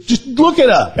 dude. Just look it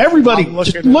up. Everybody,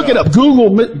 just look it up.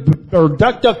 Google or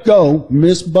DuckDuckGo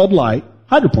Miss Bud Light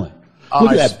hydroplane.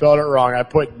 Look I at that. spelled it wrong. I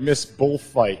put Miss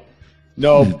Bullfight.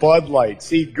 No, Bud Light.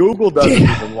 See, Google doesn't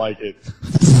even like it.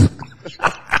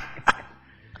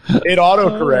 It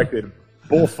auto-corrected.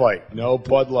 Bullfight. No,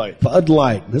 Bud Light. Bud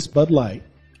Light. Miss Bud Light.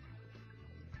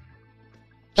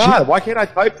 God, why can't I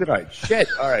type tonight? Shit.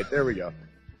 All right, there we go.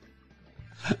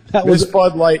 That Miss was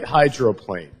Bud Light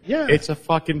hydroplane. Yeah. It's a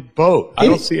fucking boat. I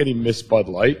don't see any Miss Bud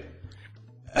Light.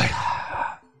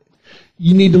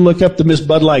 You need to look up the Miss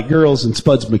Bud Light girls and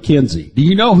Spuds McKenzie. Do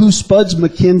you know who Spuds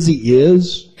McKenzie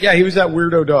is? Yeah, he was that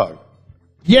weirdo dog.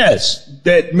 Yes,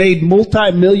 that made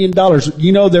multi-million dollars.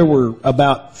 You know, there were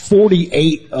about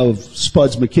 48 of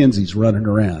Spuds McKenzies running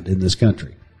around in this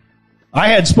country. I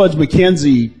had Spuds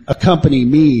McKenzie accompany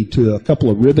me to a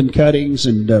couple of ribbon cuttings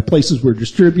and places where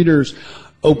distributors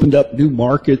opened up new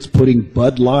markets, putting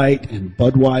Bud Light and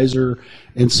Budweiser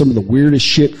and some of the weirdest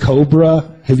shit.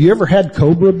 Cobra. Have you ever had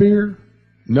Cobra beer?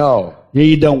 No. Yeah,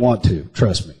 you don't want to.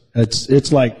 Trust me.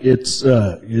 It's like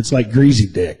greasy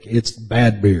dick. It's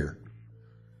bad beer.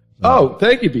 Oh,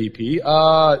 thank you, BP.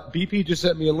 BP just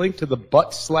sent me a link to the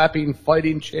Butt Slapping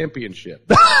Fighting Championship.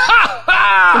 Thank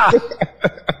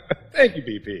you,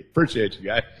 BP. Appreciate you,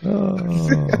 guy.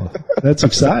 Oh, that's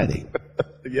exciting.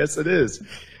 Yes, it is.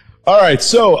 All right,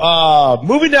 so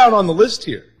moving down on the list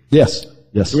here. Yes.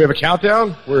 Do we have a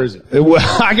countdown? Where is it?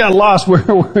 Well, I got lost. Where?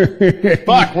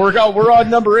 Fuck, we're on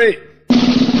number 8.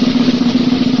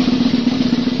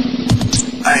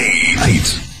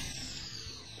 8.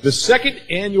 The second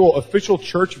annual official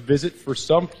church visit for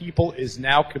some people is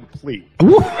now complete.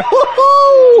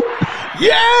 Woo-hoo-hoo!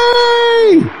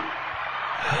 Yay!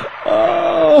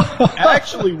 Oh.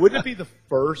 Actually, wouldn't it be the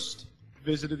first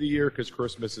visit of the year because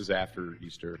Christmas is after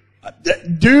Easter?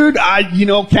 Dude,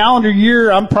 calendar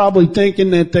year, I'm probably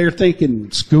thinking that they're thinking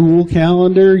school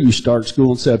calendar. You start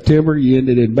school in September, you end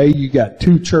it in May. You got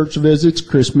 2 church visits,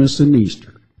 Christmas and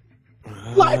Easter.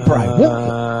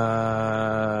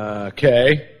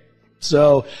 Okay.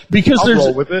 So, because I'll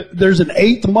roll with it. there's an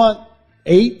 8 month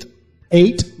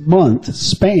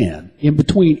span in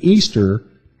between Easter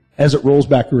as it rolls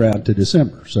back around to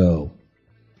December. So,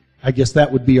 I guess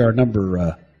that would be our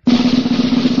number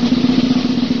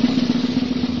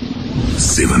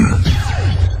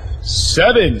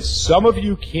 7. Some of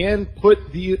you can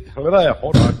put the...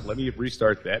 Hold on. Let me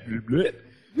restart that.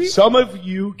 Some of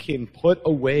you can put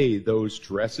away those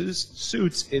dresses,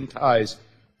 suits, and ties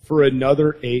for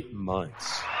another 8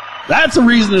 months. That's a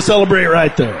reason to celebrate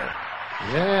right there.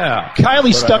 Yeah.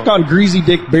 Kylie's stuck on greasy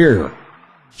dick beer.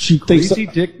 She Greasy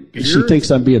dick beer? She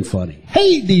thinks I'm being funny.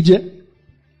 Hey, DJ.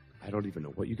 I don't even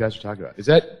know what you guys are talking about. Is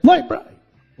that... Light bright.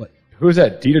 What? Who is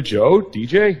that? Dina Joe?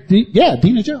 DJ? Yeah,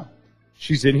 Dina Joe.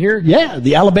 She's in here? Yeah,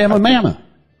 the Alabama Mama.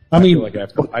 I feel like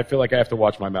I have to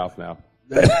watch my mouth now.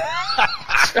 Yeah.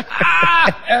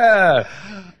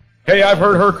 Hey, I've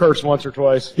heard her curse once or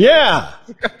twice. Yeah.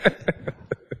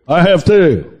 I have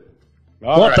too.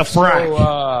 All What the frack?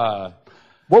 So,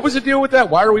 what was the deal with that?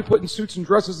 Why are we putting suits and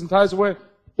dresses and ties away?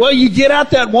 Well, you get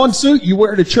out that one suit you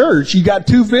wear to church. You got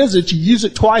 2 visits. You use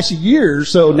it twice a year,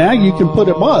 so now you can put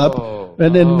them up.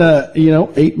 And then,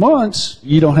 8 months,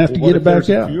 you don't have to What get if it back there's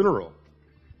a out. funeral?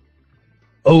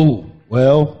 Oh,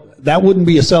 well, that wouldn't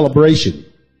be a celebration.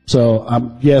 So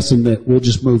I'm guessing that we'll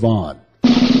just move on.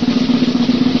 6.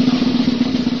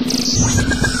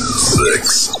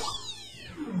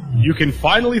 You can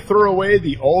finally throw away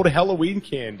the old Halloween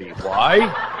candy. Why?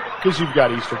 Because you've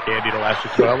got Easter candy to last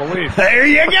you through Halloween. There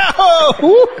you go.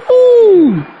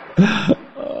 Woo-hoo.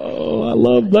 Oh, I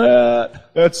love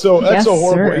that. That's so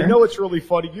horrible. sir. You know what's really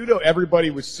funny? You know everybody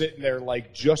was sitting there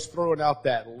like just throwing out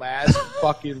that last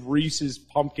fucking Reese's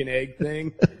pumpkin egg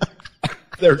thing.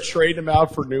 They're trading them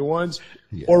out for new ones.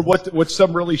 Yeah. Or what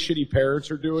some really shitty parents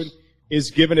are doing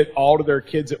is giving it all to their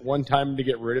kids at one time to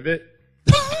get rid of it.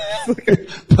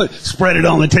 Spread it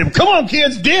on the table. Come on,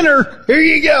 kids, dinner. Here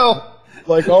you go.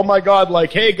 Like, oh my God,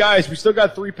 like, hey guys, we still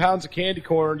got 3 pounds of candy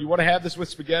corn. You want to have this with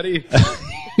spaghetti?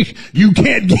 You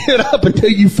can't get up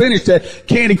until you finish that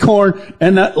candy corn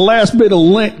and that last bit of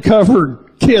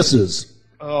lint-covered kisses.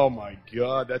 Oh my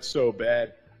God, that's so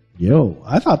bad. Yo,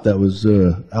 I thought that was,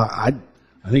 I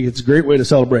think it's a great way to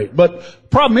celebrate.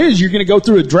 But problem is you're going to go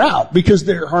through a drought because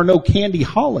there are no candy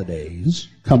holidays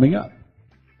coming up.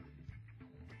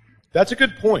 That's a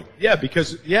good point. Yeah,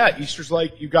 because, Easter's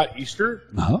like, you got Easter.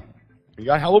 Uh-huh. You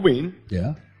got Halloween.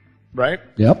 Yeah. Right?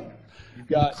 Yep. You've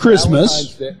got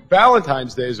Christmas.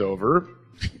 Valentine's Day's over.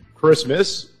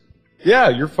 Christmas. Yeah,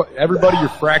 everybody, you're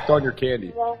fracked on your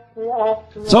candy.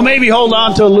 So maybe hold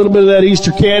on to a little bit of that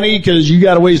Easter candy because you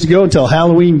got a ways to go until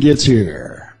Halloween gets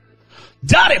here.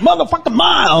 Donnie motherfucking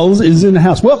Miles is in the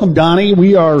house. Welcome, Donnie.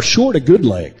 We are short a good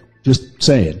leg. Just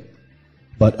saying.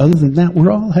 But other than that, we're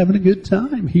all having a good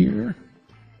time here.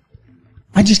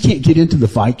 I just can't get into the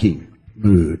Viking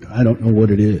mood. I don't know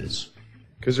what it is.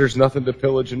 Because there's nothing to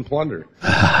pillage and plunder.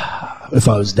 If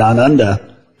I was down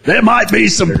under, there might be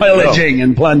some pillaging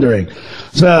and plundering.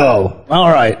 So, all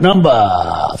right, number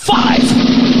 5.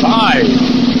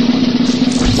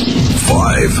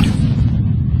 5.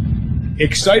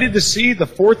 Excited to see the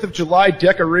 4th of July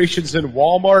decorations in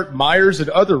Walmart, Myers, and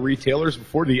other retailers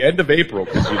before the end of April,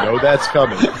 because you know that's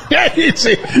coming.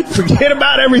 Forget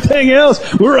about everything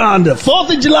else. We're on the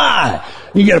 4th of July.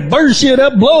 You got to burn shit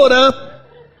up, blow it up,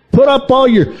 put up all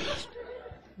your...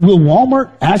 Will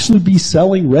Walmart actually be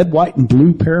selling red, white, and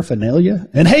blue paraphernalia?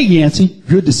 And hey, Yancey,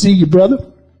 good to see you,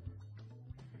 brother.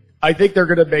 I think they're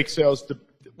going to make sales to...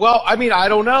 Well, I mean, I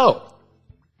don't know.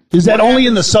 Is that only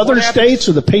in the southern states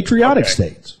or the patriotic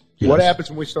states? Yes. What happens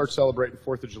when we start celebrating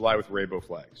 4th of July with rainbow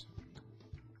flags?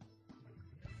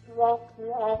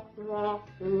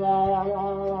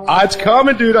 It's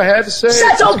coming, dude. I had to say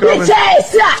Shut your bitch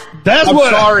ass up! I'm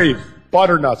sorry.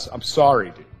 Butternuts. I'm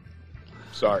sorry, dude.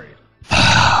 I'm sorry.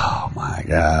 Oh, my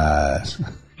gosh.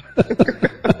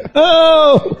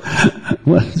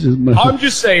 I'm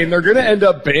just saying they're going to end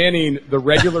up banning the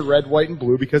regular red, white, and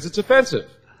blue because it's offensive.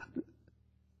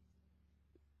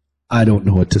 I don't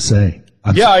know what to say.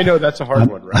 I know. That's a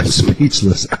hard one, right? I'm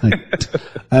speechless. I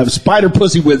have spider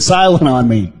pussy went silent on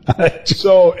me.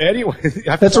 So anyway.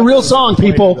 That's a real song,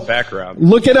 people. In the background.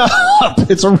 Look it up.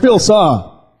 It's a real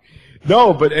song.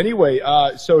 No, but anyway,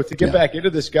 so to get back into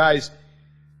this, guys,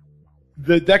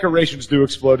 the decorations do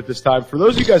explode at this time. For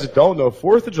those of you guys that don't know,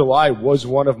 4th of July was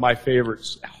one of my favorite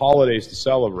holidays to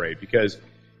celebrate because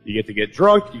you get to get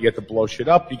drunk, you get to blow shit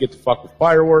up, you get to fuck with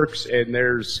fireworks, and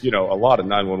there's, a lot of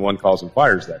 911 calls and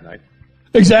fires that night.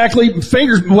 Exactly.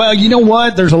 Well, you know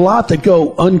what? There's a lot that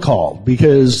go uncalled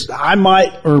because I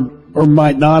might or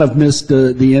might not have missed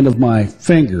the end of my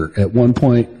finger at one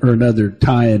point or another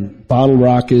tying bottle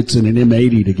rockets and an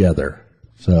M80 together.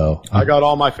 So I got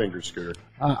all my fingers, Scooter.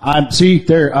 I'm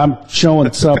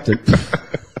showing something.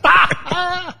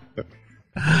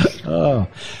 Oh,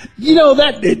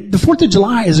 the 4th of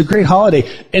July is a great holiday,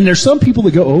 and there's some people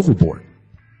that go overboard.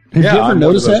 Have you ever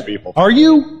noticed that? People. Are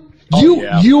you?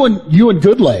 You and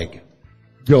Goodleg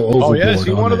go overboard. Oh, yeah? Is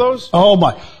he one of those? Oh,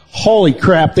 my. Holy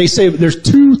crap. They say there's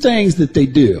 2 things that they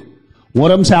do.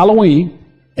 One of them's Halloween,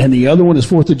 and the other one is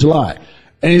 4th of July.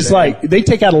 And it's like they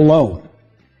take out a loan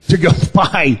to go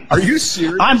buy. Are you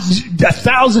serious? I'm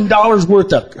 $1,000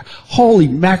 worth of holy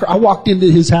mackerel. I walked into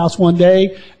his house one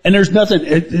day, and there's nothing.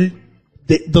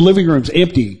 The living room's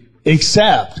empty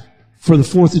except for the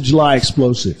 4th of July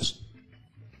explosives.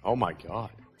 Oh, my God.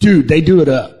 Dude, they do it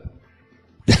up.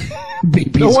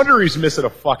 No wonder he's missing a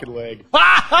fucking leg.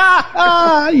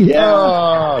 Yeah.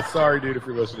 Oh, sorry, dude, if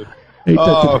you're listening.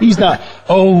 He's not.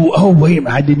 Oh, wait a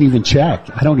minute. I didn't even check.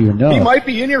 I don't even know. He might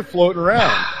be in here floating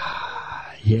around.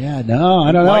 Yeah, no,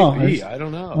 I don't know. Might be. I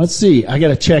don't know. Let's see. I got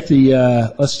to check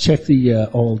the, let's check the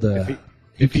old.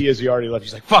 If he is, he already left.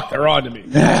 He's like, fuck, they're on to me.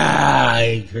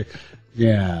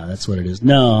 Yeah, that's what it is.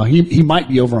 No, he might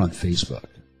be over on Facebook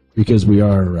because we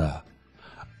are,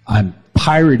 I'm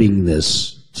pirating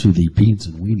this to the Beans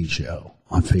and Weenie Show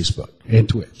on Facebook and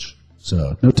Twitch.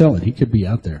 So no telling, he could be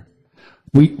out there.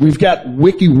 We've got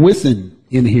Wiki Within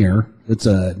in here. It's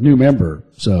a new member,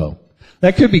 so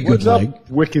that could be good. What's up,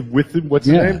 Wiki Within? What's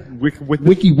his name?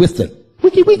 Wiki Within.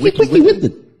 Wiki with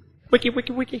it.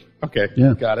 Wiki. Okay,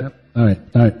 Yeah. got it. All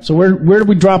right. So where did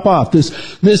we drop off?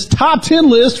 This top 10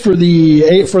 list for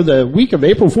the week of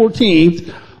April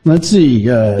 14th. Let's see.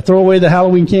 Throw away the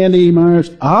Halloween candy,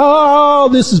 Myers. Oh,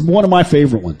 this is one of my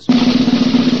favorite ones.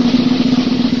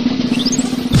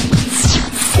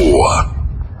 4.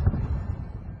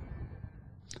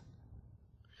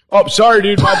 Oh, sorry,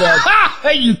 dude. My bad.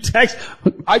 Hey, you text.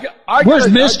 Where's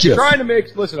Mischief? I'm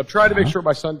trying to make sure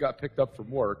my son got picked up from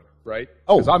work, right?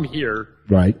 Because I'm here.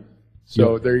 Right.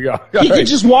 So there you go. He could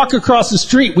just walk across the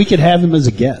street. We could have him as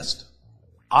a guest.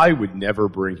 I would never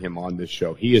bring him on this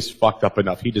show. He is fucked up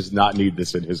enough. He does not need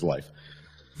this in his life.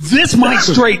 This might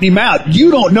straighten him out.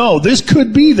 You don't know. This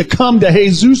could be the come to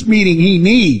Jesus meeting he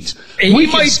needs. We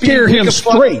might scare him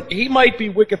straight. He might be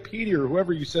Wikipedia or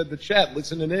whoever you said in the chat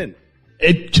listening in.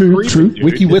 True.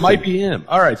 Wiki with it might be him.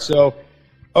 All right, so,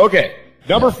 okay.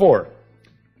 Number 4.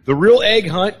 The real egg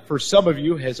hunt for some of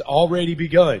you has already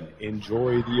begun.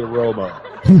 Enjoy the aroma.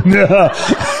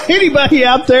 Anybody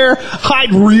out there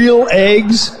hide real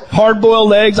eggs,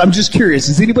 hard-boiled eggs? I'm just curious.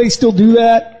 Does anybody still do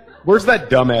that? Where's that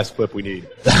dumbass clip we need?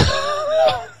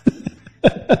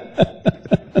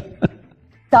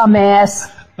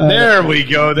 Dumbass. There we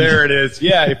go. There it is.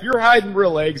 Yeah, if you're hiding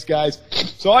real eggs, guys.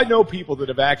 So I know people that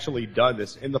have actually done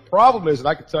this. And the problem is, and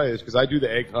I can tell you this because I do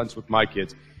the egg hunts with my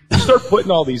kids, you start putting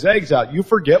all these eggs out, you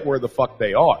forget where the fuck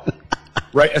they are.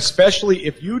 Right? Especially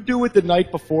if you do it the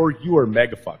night before, you are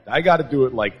mega fucked. I got to do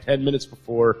it like 10 minutes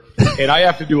before, and I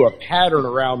have to do a pattern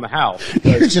around the house.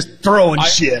 You're just throwing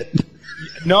shit.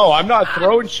 No, I'm not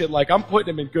throwing shit. Like, I'm putting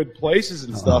them in good places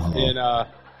and stuff. And,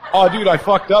 oh, dude, I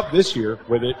fucked up this year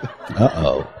with it.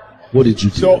 Uh-oh. What did you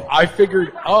do? So I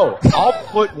figured, I'll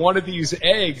put one of these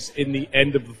eggs in the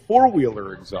end of the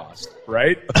four-wheeler exhaust,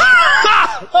 right?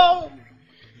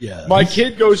 Yeah. My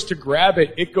kid goes to grab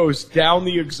it. It goes down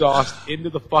the exhaust into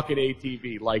the fucking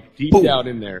ATV, like deep down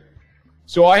in there.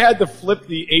 So I had to flip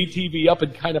the ATV up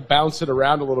and kind of bounce it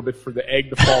around a little bit for the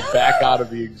egg to fall back out of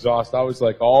the exhaust. I was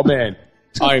like, oh, man,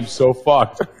 I am so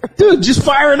fucked. Dude, just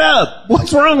fire it up.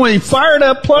 What's wrong with you? Fire it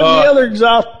up, plug the other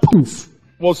exhaust, poof.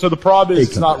 Well, so the problem is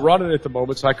it's not running at the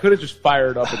moment, so I could have just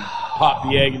fired up and popped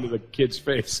the egg into the kid's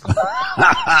face.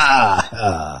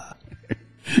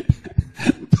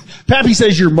 Pappy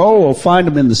says your mower will find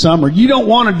them in the summer. You don't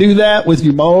want to do that with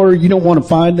your mower. You don't want to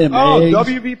find them eggs. Oh,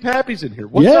 WB Pappy's in here.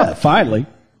 What's up? Finally.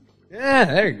 Yeah,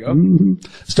 there you go. Mm-hmm.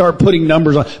 Start putting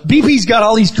numbers on. BP's got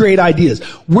all these great ideas.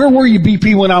 Where were you,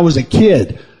 BP, when I was a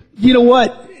kid? You know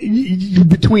what?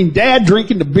 Between dad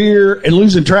drinking the beer and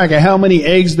losing track of how many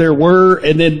eggs there were,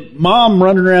 and then mom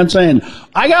running around saying,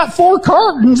 I got 4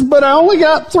 cartons, but I only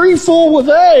got 3 full with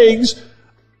eggs.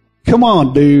 Come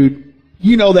on, dude.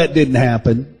 You know that didn't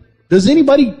happen. Does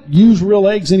anybody use real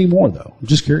eggs anymore, though? I'm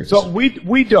just curious. So we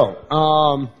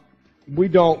don't. We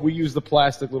don't. We use the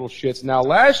plastic little shits. Now,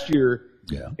 last year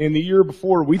and the year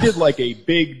before, we did like a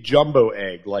big jumbo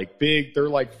egg. Like big, they're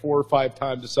like 4 or 5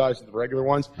 times the size of the regular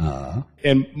ones.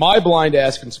 And my blind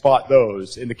ass can spot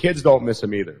those, and the kids don't miss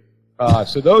them either.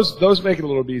 So those make it a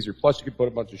little bit easier. Plus, you can put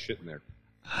a bunch of shit in there.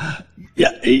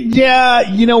 Yeah,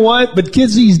 you know what? But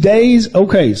kids these days,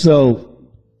 okay, so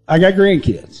I got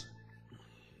grandkids.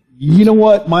 You know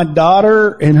what my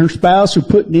daughter and her spouse are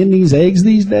putting in these eggs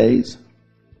these days?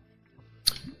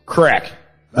 Crack.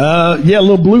 Yeah, a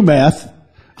little blue meth.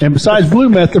 And besides blue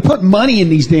meth, they're putting money in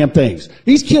these damn things.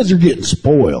 These kids are getting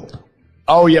spoiled.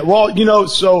 Oh, yeah. Well, you know,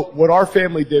 so what our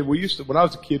family did, we used to, when I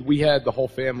was a kid, we had the whole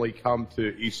family come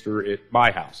to Easter at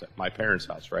my house, at my parents'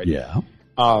 house, right? Yeah.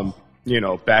 You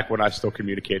know, back when I still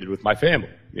communicated with my family.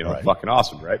 You know, fucking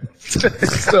awesome, right?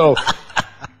 So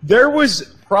there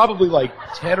was probably like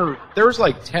 10 or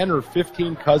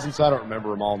 15 cousins. I don't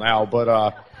remember them all now,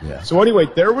 but so anyway,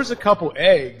 there was a couple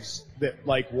eggs that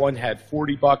like one had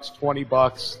 $40,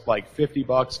 $20, like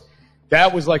 $50.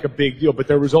 That was like a big deal, but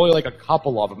there was only like a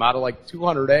couple of them out of like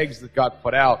 200 eggs that got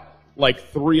put out. Like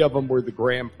 3 of them were the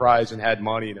grand prize and had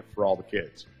money in it for all the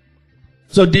kids.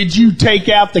 So did you take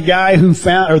out the guy who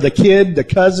found, or the kid, the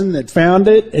cousin that found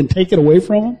it, and take it away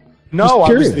from him? No,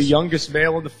 I was the youngest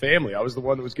male in the family. I was the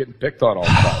one that was getting picked on all the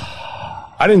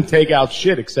time. I didn't take out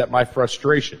shit except my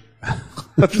frustration.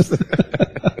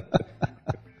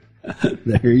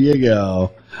 There you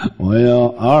go.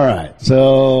 Well, all right.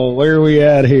 So where are we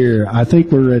at here? I think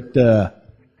we're at the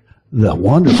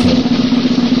wonderful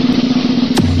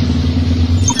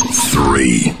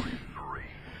 3.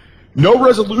 No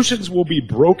resolutions will be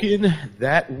broken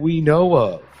that we know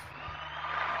of.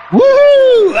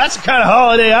 Woohoo! That's the kind of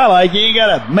holiday I like. You ain't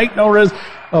got to make no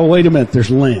Oh, wait a minute. There's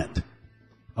Lent.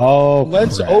 Oh,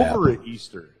 Lent's crap. over at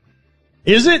Easter.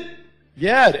 Is it?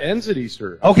 Yeah, it ends at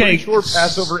Easter. Okay. I'm pretty sure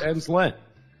Passover ends Lent.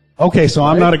 Okay, so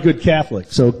I'm not a good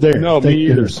Catholic. So there. No, me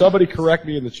either. Somebody correct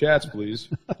me in the chats, please.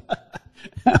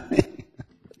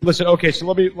 Listen, okay, so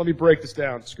let me break this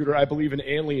down. Scooter, I believe in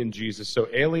alien Jesus, so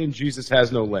alien Jesus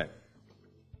has no Lent.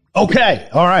 Okay,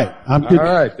 all right. I'm good. All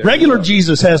right, Regular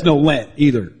Jesus has no Lent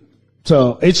either.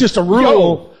 So it's just a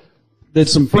rule that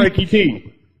some Frankie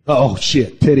T. Oh,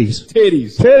 shit. Titties.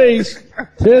 Titties.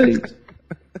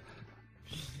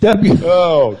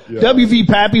 Oh, yeah. WV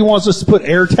Pappy wants us to put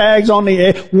air tags on the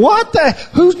air. What the?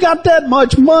 Who's got that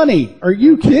much money? Are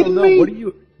you kidding me? What are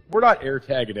you? We're not air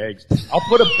tagging eggs. I'll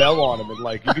put a bell on them and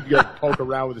you could go poke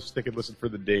around with a stick and listen for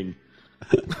the ding.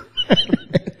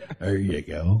 There you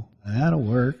go. That'll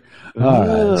work.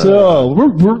 All right. So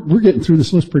we're getting through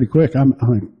this list pretty quick. I'm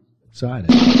excited.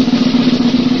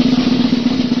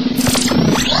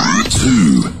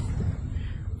 2.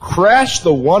 Crash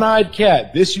the one-eyed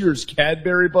cat, this year's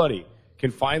Cadbury Bunny, can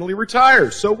finally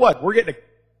retire. So what? We're getting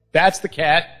that's the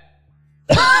cat.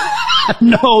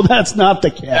 No, that's not the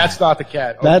cat. That's not the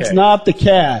cat. Okay. That's not the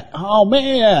cat. Oh,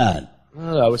 man.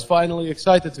 I was finally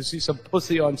excited to see some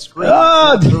pussy on screen.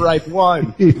 Oh, That's the right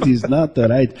one. He's not the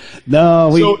right. No,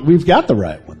 we've got the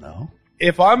right one, though.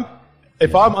 If I'm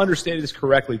understanding this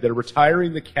correctly, they're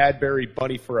retiring the Cadbury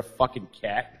Bunny for a fucking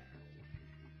cat.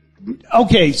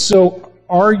 Okay, so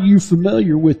are you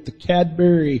familiar with the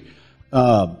Cadbury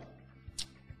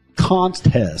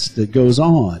contest that goes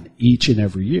on each and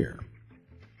every year?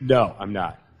 No, I'm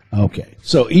not. Okay,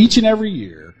 so each and every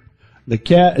year, the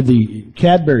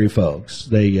Cadbury folks,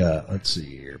 they let's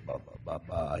see here,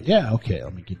 yeah, okay,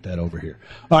 let me get that over here.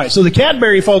 All right, so the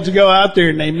Cadbury folks go out there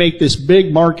and they make this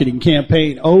big marketing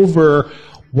campaign over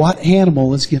what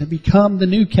animal is going to become the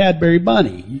new Cadbury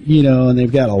Bunny, and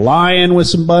they've got a lion with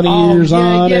some bunny ears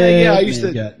on it. Yeah, I used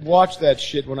to watch that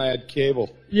shit when I had cable.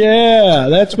 Yeah,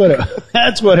 that's what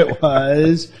it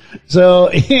was. So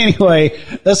anyway,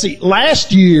 let's see.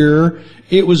 Last year,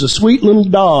 it was a sweet little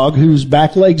dog whose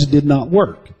back legs did not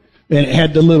work, and it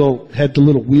had the little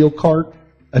wheel cart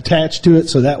attached to it.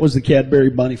 So that was the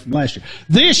Cadbury Bunny from last year.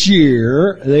 This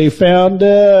year, they found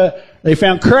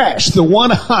Crash, the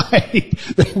one-eyed.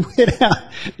 They went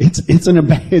out.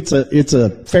 It's a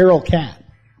feral cat,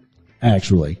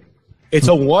 actually. It's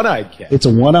a one-eyed cat. It's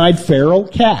a one-eyed feral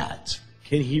cat.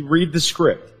 Can he read the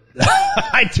script?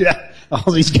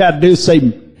 All he's got to do is say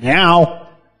meow.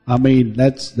 I mean,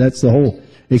 that's the whole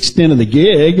extent of the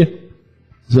gig.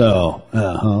 So,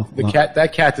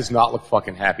 that cat does not look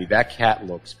fucking happy. That cat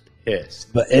looks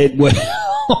pissed. But they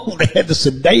had to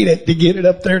sedate it to get it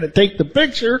up there to take the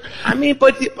picture. I mean,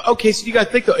 but okay, so you got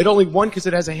to think though. It only won because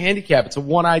it has a handicap. It's a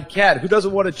one-eyed cat. Who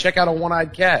doesn't want to check out a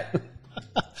one-eyed cat?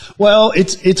 Well,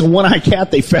 it's a one-eyed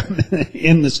cat they found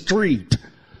in the street.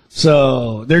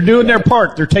 So they're doing their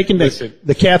part. They're taking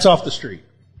the cats off the street.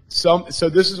 So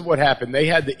this is what happened. They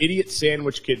had the idiot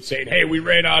sandwich kid saying, "Hey, we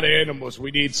ran out of animals. We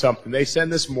need something." They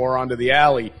send this moron to the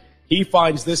alley. He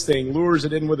finds this thing, lures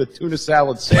it in with a tuna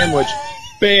salad sandwich.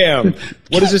 Bam!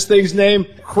 What is this thing's name?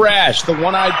 Crash, the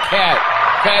one-eyed cat.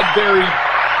 Cadbury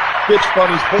bitch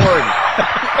bunny's born.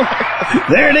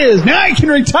 There it is. Now I can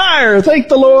retire. Thank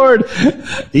the Lord.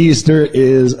 Easter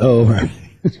is over.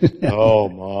 Oh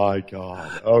my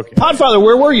God. Okay. Podfather,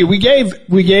 where were you? We gave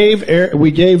Frankie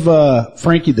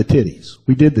the titties.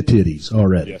 We did the titties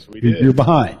already. Yes, we did. You're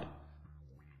behind.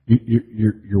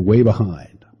 You're way behind.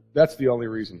 That's the only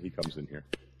reason he comes in here.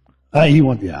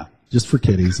 Just for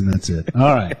titties, and that's it.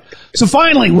 All right. So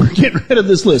finally, we're getting rid of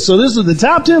this list. So this is the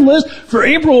top 10 list for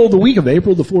the week of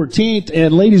April the 14th.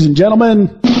 And ladies and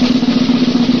gentlemen,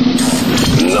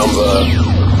 Number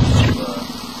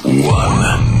 1.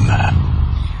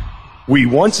 We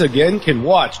once again can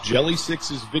watch Jelly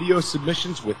Six's video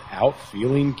submissions without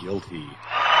feeling guilty.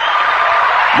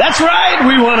 that's right.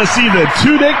 We want to see the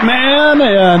Two-Dick Man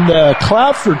and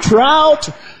Clout for Trout.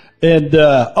 And,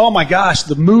 oh my gosh,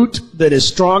 the moot that is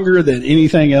stronger than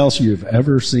anything else you've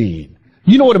ever seen.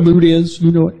 You know what a moot is?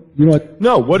 You know what?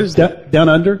 No, what is that? Down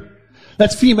under?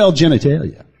 That's female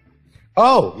genitalia.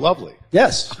 Oh, lovely.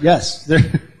 Yes.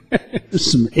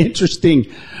 There's some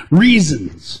interesting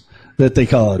reasons that they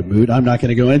call it a moot. I'm not going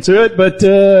to go into it, but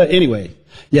anyway,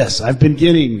 yes, I've been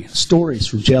getting stories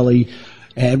from Jelly,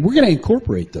 and we're going to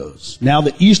incorporate those. Now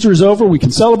that Easter is over, we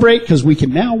can celebrate because we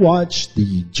can now watch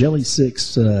the Jelly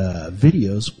 6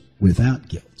 videos without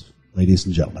guilt, ladies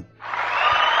and gentlemen.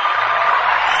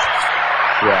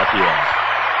 Yeah.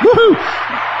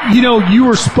 Woohoo! You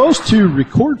were supposed to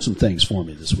record some things for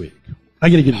me this week. I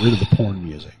got to get rid of the porn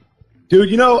music.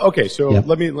 Dude, okay, so Yep.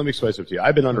 let me explain something to you.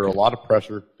 I've been under a lot of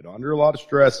pressure, been under a lot of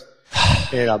stress,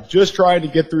 and I'm just trying to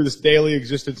get through this daily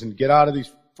existence and get out of these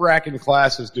cracking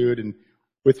classes, dude, and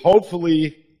with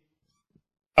hopefully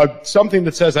something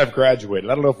that says I've graduated.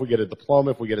 I don't know if we get a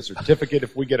diploma, if we get a certificate,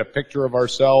 if we get a picture of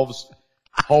ourselves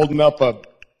holding up a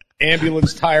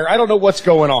ambulance tire. I don't know what's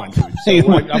going on, dude.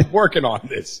 So I'm working on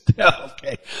this.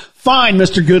 Okay. Fine,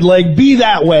 Mr. Goodleg. Be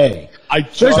that way.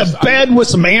 There's a bed with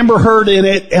some Amber Heard in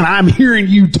it, and I'm hearing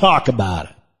you talk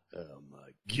about it. Oh, my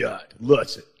God.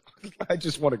 Listen, I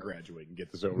just want to graduate and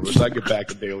get this over with so I get back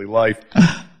to daily life.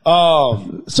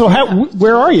 So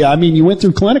where are you? I mean, you went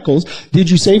through clinicals. Did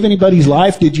you save anybody's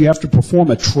life? Did you have to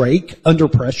perform a trach under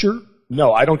pressure?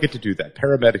 No, I don't get to do that.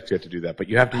 Paramedics get to do that, but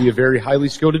you have to be a very highly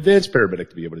skilled advanced paramedic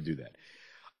to be able to do that.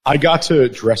 I got to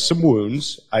dress some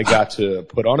wounds. I got to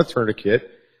put on a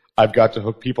tourniquet. I've got to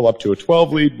hook people up to a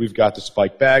 12 lead. We've got to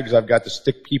spike bags. I've got to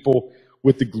stick people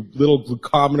with the little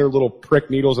glucometer, little prick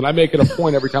needles, and I make it a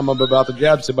point every time I'm about to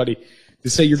jab somebody to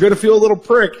say, you're going to feel a little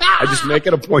prick. I just make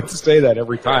it a point to say that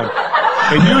every time.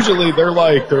 And usually they're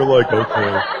like,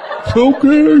 okay.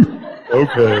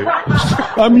 Okay.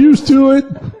 I'm used to it.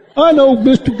 I know,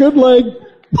 Mr. Goodleg.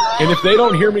 And if they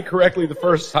don't hear me correctly the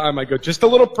first time, I go, just a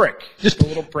little prick. Just a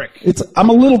little prick. I'm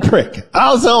a little prick.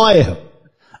 That's all I am.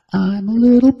 I'm a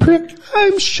little prick.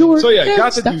 I'm sure. So yeah,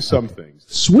 got to do some things.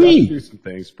 Sweet. Got to do some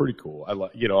things. Pretty cool.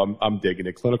 I'm digging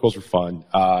it. Clinicals are fun.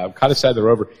 I'm kind of sad they're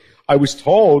over. I was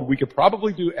told we could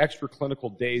probably do extra clinical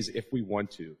days if we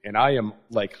want to. And I am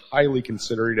like highly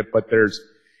considering it, but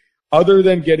other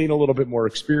than getting a little bit more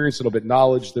experience, a little bit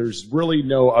knowledge, there's really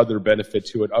no other benefit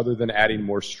to it other than adding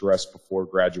more stress before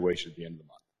graduation at the end of the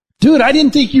month. Dude, I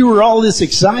didn't think you were all this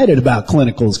excited about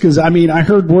clinicals because, I mean, I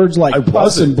heard words like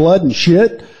pus and blood and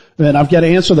shit, and I've got to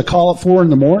answer the call at 4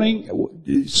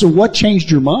 a.m. So what changed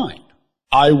your mind?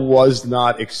 I was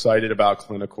not excited about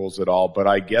clinicals at all, but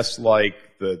I guess like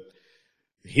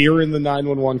hearing the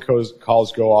 911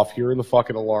 calls go off, hearing the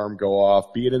fucking alarm go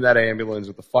off, being in that ambulance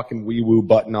with the fucking wee-woo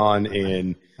button on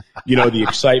and, the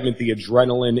excitement, the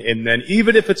adrenaline, and then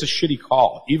even if it's a shitty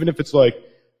call, even if it's like,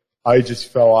 I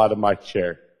just fell out of my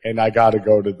chair and I got to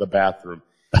go to the bathroom.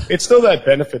 It's still that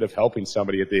benefit of helping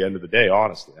somebody at the end of the day,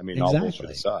 honestly. I mean, exactly. All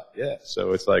bullshit aside. Yeah.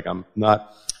 So it's like I'm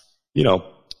not,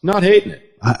 not hating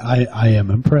it. I am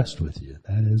impressed with you.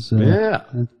 That is, yeah.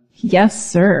 Yes,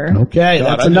 sir. Okay, God,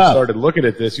 that's I enough. Just started looking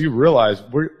at this. You realize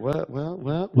what?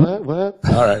 All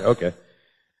right, okay.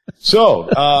 So,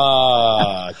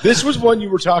 this was one you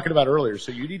were talking about earlier.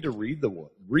 So you need to read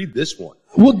this one.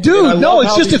 Well, dude, no,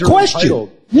 it's just a question.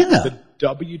 Yeah. The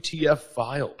WTF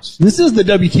files. This is the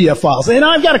WTF files. And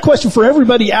I've got a question for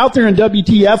everybody out there in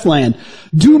WTF land.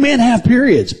 Do men have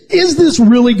periods? Is this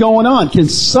really going on? Can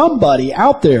somebody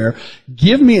out there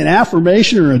give me an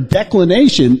affirmation or a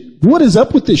declination? What is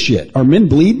up with this shit? Are men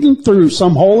bleeding through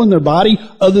some hole in their body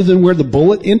other than where the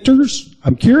bullet enters?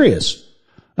 I'm curious.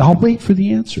 I'll wait for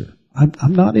the answer.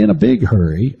 I'm not in a big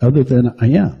hurry other than I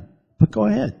am. But go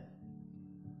ahead.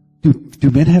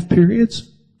 Do men have periods?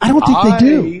 I don't think they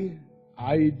do.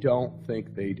 I don't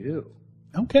think they do.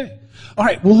 Okay. All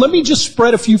right. Well, let me just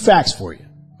spread a few facts for you.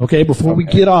 Okay, before we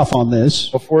get off on this.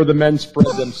 Before the men spread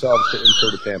themselves to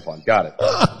insert a tampon. Got it.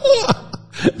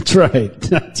 That's right.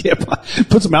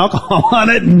 Put some alcohol on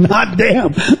it and not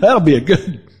damn. That'll be a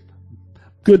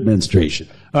good menstruation.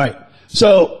 All right.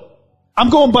 So I'm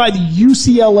going by the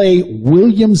UCLA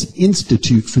Williams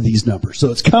Institute for these numbers. So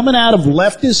it's coming out of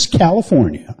leftist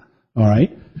California. All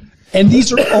right. And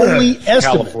these are only estimates.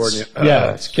 California.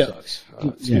 Yeah. Sucks.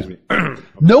 Excuse me.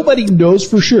 Nobody knows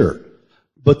for sure.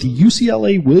 But the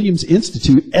UCLA Williams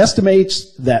Institute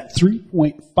estimates that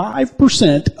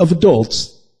 3.5% of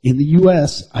adults in the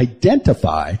U.S.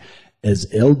 identify as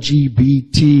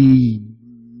LGBT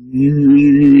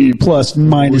plus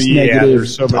minus negative.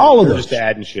 So many, all of those. Just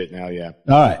adding shit now, yeah.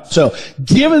 All right. So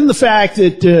given the fact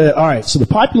that, so the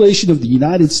population of the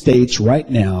United States right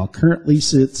now currently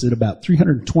sits at about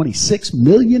 326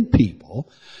 million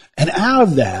people. And out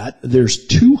of that, there's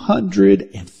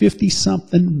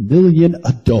 250-something million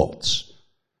adults.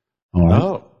 All right.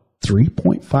 Oh.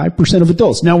 3.5% of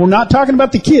adults. Now, we're not talking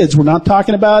about the kids. We're not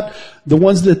talking about the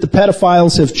ones that the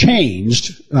pedophiles have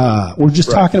changed. We're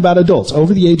just talking about adults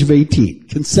over the age of 18,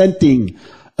 consenting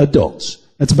adults.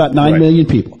 That's about 9 million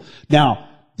people. Now,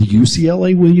 the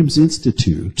UCLA Williams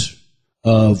Institute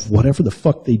of whatever the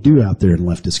fuck they do out there in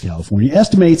leftist California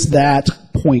estimates that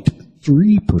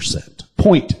 0.3%,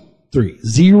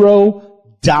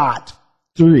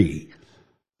 0.3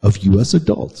 of U.S.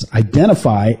 adults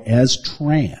identify as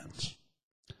trans.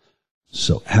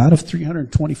 So out of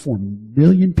 324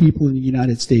 million people in the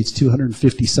United States,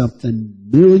 250-something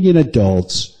million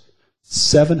adults,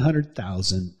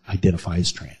 700,000 identify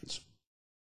as trans.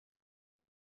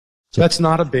 So that's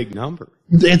not a big number.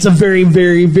 It's a very,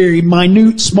 very, very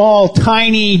minute, small,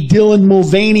 tiny Dylan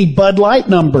Mulvaney Bud Light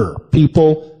number,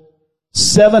 people.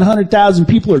 700,000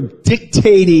 people are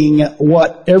dictating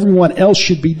what everyone else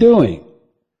should be doing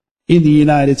in the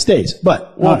United States.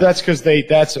 But that's because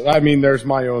there's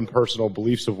my own personal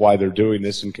beliefs of why they're doing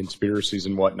this and conspiracies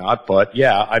and whatnot. But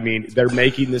yeah, I mean, they're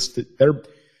making this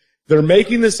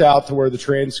out to where the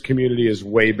trans community is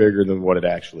way bigger than what it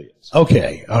actually is.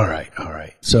 Okay. All right.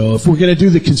 So if we're going to do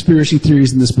the conspiracy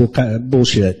theories and this kind of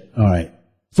bullshit, all right.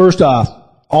 First off,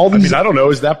 I don't know.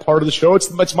 Is that part of the show?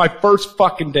 It's my first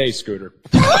fucking day, Scooter.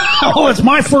 Oh, it's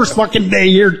my first fucking day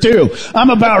here too. I'm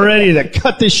about ready to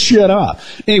cut this shit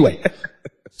off. Anyway,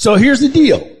 so here's the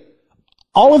deal.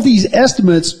 All of these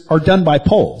estimates are done by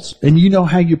polls, and you know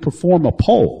how you perform a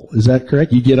poll. Is that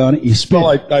correct? You get on it, you spin.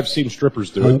 Well, I've seen strippers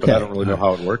do it, but I don't really know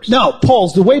how it works. No,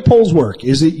 polls. The way polls work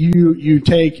is that you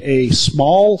take a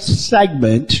small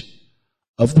segment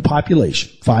of the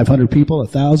population, 500 people,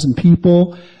 1,000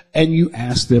 people, and you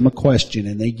ask them a question,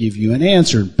 and they give you an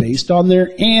answer. Based on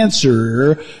their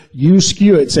answer, you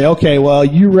skew it. Say, okay, well,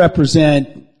 you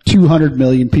represent 200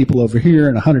 million people over here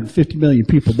and 150 million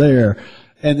people there.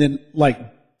 And then, like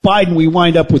Biden, we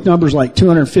wind up with numbers like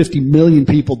 250 million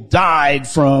people died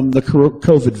from the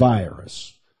COVID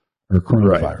virus or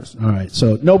coronavirus. Right. All right.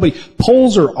 So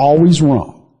polls are always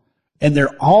wrong, and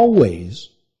they're always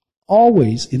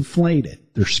inflated.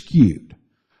 They're skewed.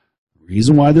 The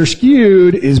reason why they're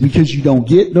skewed is because you don't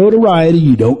get notoriety,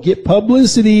 you don't get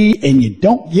publicity, and you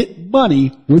don't get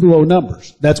money with low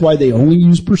numbers. That's why they only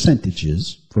use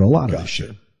percentages for a lot of this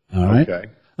shit. All right.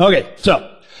 Okay.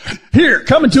 So here,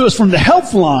 coming to us from the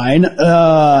health line,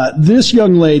 this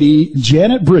young lady,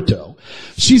 Janet Brito,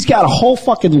 she's got a whole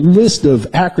fucking list of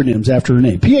acronyms after her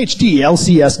name. PhD,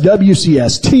 LCS,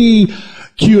 WCST,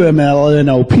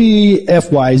 QMLNOP,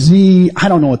 FYZ. I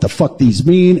don't know what the fuck these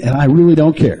mean, and I really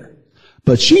don't care.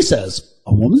 But she says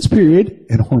a woman's period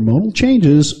and hormonal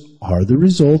changes are the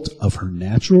result of her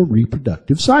natural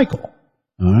reproductive cycle.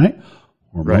 All right?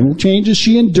 Hormonal changes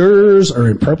she endures are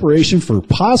in preparation for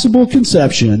possible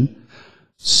conception.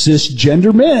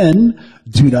 Cisgender men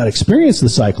do not experience the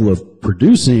cycle of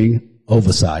producing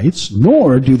ovocytes,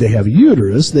 nor do they have a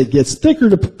uterus that gets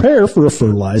thicker to prepare for a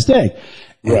fertilized egg.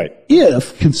 Right. And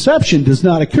if conception does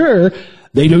not occur,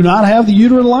 they do not have the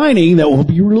uterine lining that will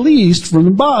be released from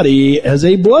the body as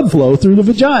a blood flow through the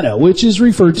vagina, which is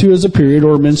referred to as a period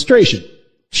or menstruation.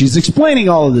 She's explaining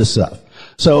all of this stuff.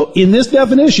 So in this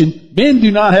definition, men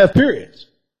do not have periods.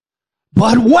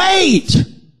 But wait!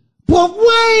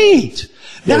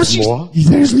 There's more?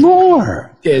 There's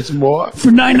more. There's more. For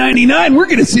 $9.99, we're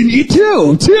going to send you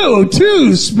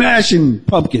two smashing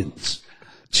pumpkins.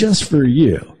 Just for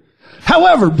you.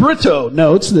 However, Brito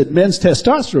notes that men's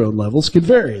testosterone levels can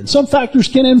vary, and some factors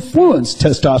can influence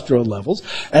testosterone levels.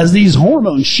 As these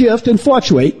hormones shift and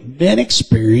fluctuate, men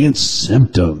experience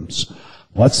symptoms.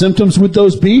 What symptoms would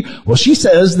those be? Well, she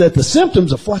says that the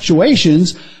symptoms of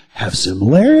fluctuations have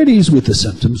similarities with the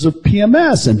symptoms of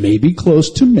PMS and may be close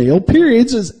to male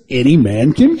periods as any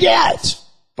man can get.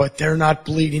 But they're not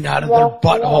bleeding out of their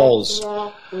buttholes.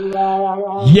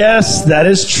 Yes, that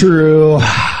is true.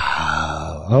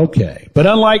 Okay. But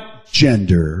unlike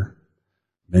gender,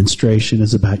 menstruation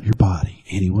is about your body.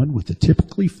 Anyone with a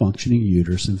typically functioning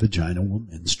uterus and vagina will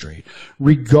menstruate,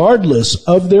 regardless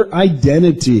of their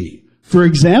identity. For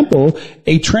example,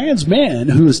 a trans man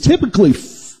who is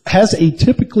has a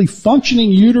typically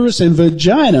functioning uterus and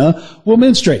vagina will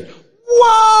menstruate.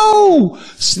 Whoa!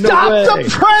 Stop the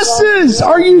presses!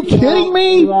 Are you kidding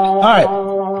me? All right.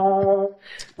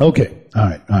 Okay.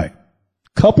 All right.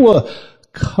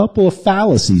 Couple of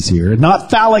fallacies here.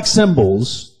 Not phallic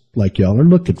symbols like y'all are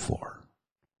looking for,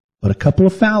 but a couple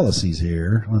of fallacies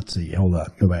here. Let's see. Hold on.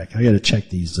 Go back. I got to check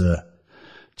these.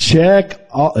 Check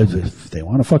all. If they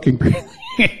want to fucking.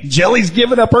 Jelly's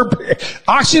giving up her.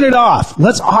 Auction it off.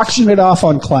 Let's auction it off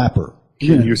on Clapper.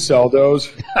 Can you sell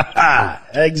those?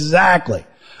 Exactly.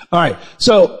 All right.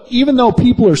 So even though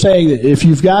people are saying that if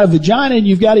you've got a vagina and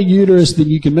you've got a uterus, then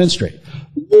you can menstruate.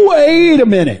 Wait a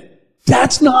minute.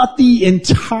 That's not the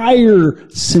entire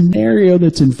scenario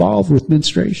that's involved with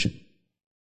menstruation.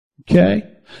 Okay?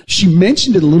 She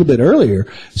mentioned it a little bit earlier.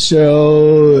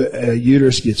 So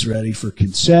uterus gets ready for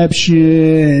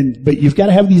conception, but you've got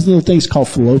to have these little things called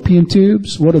fallopian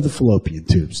tubes. What do the fallopian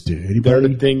tubes do? Anybody? They're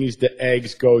the things the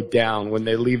eggs go down when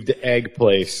they leave the egg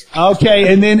place.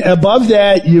 Okay, and then above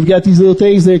that, you've got these little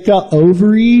things they're called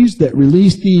ovaries that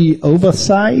release the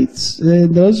ovocytes.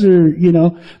 And those are,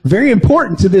 very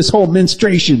important to this whole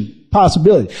menstruation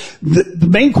possibility. The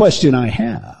main question I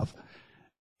have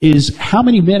is how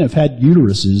many men have had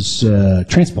uteruses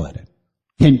transplanted?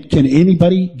 Can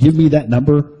anybody give me that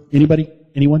number? Anybody?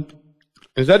 Anyone?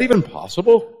 Is that even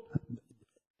possible?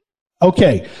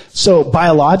 Okay, so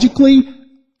biologically,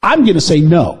 I'm going to say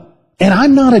no. And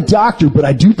I'm not a doctor, but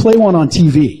I do play one on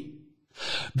TV.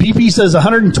 BP says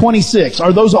 126.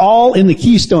 Are those all in the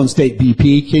Keystone State,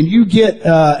 BP? Can you get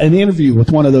an interview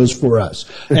with one of those for us?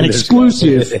 An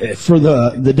exclusive for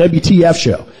the WTF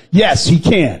show. Yes, he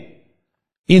can.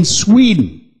 In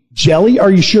Sweden. Jelly, are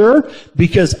you sure?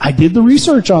 Because I did the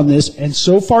research on this, and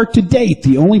so far to date,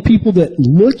 the only people that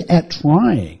look at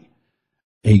trying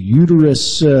a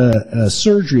uterus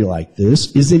surgery like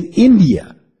this is in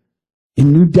India,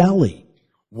 in New Delhi.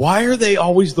 Why are they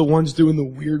always the ones doing the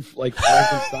weird, like,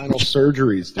 Frankenstein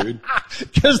surgeries, dude?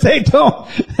 Because they don't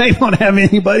have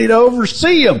anybody to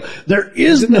oversee them. There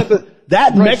is no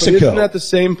that in right, Mexico. Isn't that the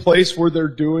same place where they're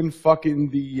doing fucking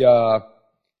the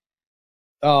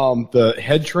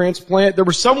head transplant? There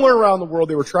was somewhere around the world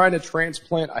they were trying to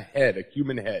transplant a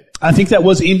human head. I think that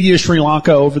was India, Sri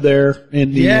Lanka over there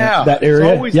in the, that area.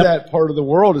 It's always that part of the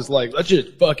world is like, let's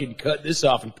just fucking cut this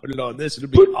off and put it on this. It'll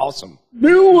be awesome.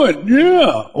 New one,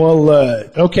 yeah. Well,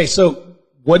 okay, so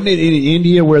wasn't it in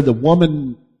India where the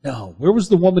woman, no, where was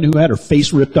the woman who had her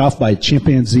face ripped off by a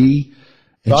chimpanzee?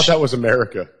 Thought that was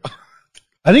America.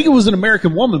 I think it was an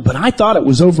American woman, but I thought it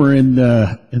was over in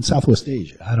Southwest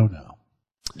Asia. I don't know.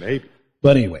 Maybe.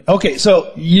 But anyway, okay,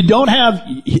 so you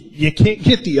can't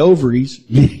get the ovaries,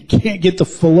 you can't get the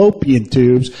fallopian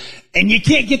tubes, and you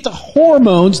can't get the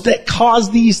hormones that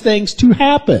cause these things to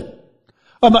happen.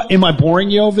 Am I boring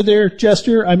you over there,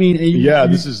 Jester? I mean,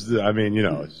 this is,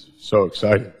 it's so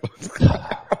exciting.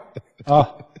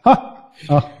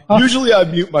 Usually I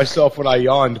mute myself when I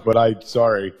yawned, but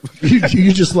sorry.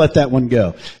 You just let that one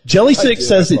go. Jelly Six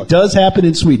says it does happen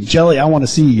in Sweden. Jelly, I want to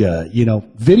see,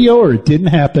 video or it didn't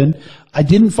happen. I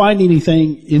didn't find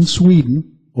anything in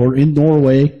Sweden or in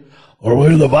Norway or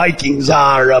where the Vikings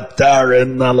are up there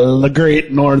in the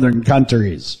great northern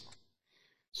countries.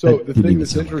 So the thing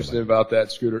that's interesting about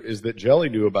that, Scooter, is that Jelly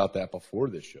knew about that before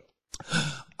this show.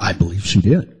 I believe she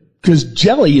did. Because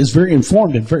Jelly is very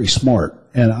informed and very smart.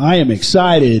 And I am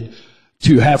excited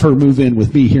to have her move in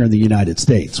with me here in the United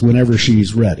States whenever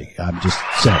she's ready. I'm just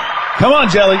saying. Come on,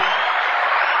 Jelly.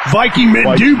 Viking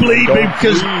men do bleed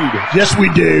because, yes,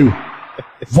 we do.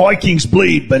 Vikings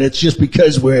bleed, but it's just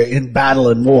because we're in battle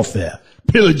and warfare,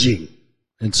 pillaging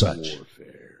and such.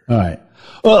 All right.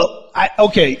 Well,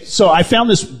 so I found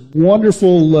this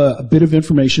wonderful bit of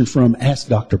information from Ask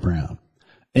Dr. Brown.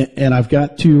 And I've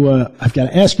got to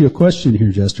ask you a question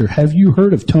here, Jester. Have you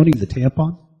heard of Tony the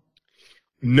Tampon?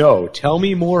 No. Tell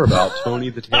me more about Tony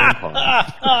the Tampon.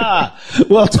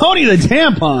 Well, Tony the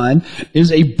Tampon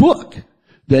is a book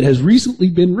that has recently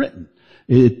been written.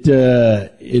 It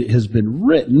has been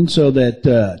written so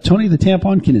that Tony the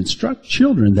Tampon can instruct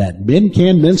children that men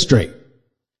can menstruate.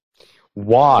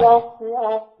 Why?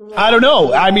 I don't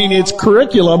know. I mean, it's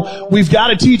curriculum. We've got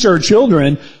to teach our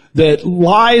children that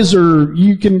lies are,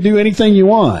 you can do anything you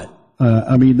want.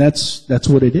 That's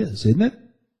what it is, isn't it?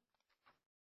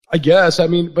 I guess.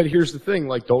 But here's the thing.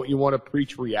 Like, don't you want to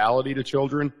preach reality to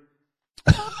children?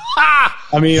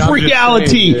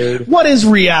 Reality. Saying, what is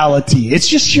reality? It's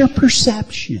just your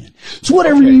perception. It's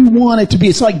whatever you want it to be.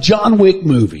 It's like John Wick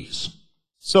movies.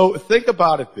 So think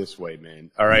about it this way, man.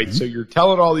 All right. Mm-hmm. So you're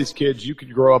telling all these kids you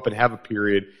could grow up and have a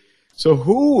period. So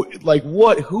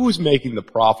who's making the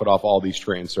profit off all these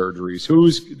trans surgeries?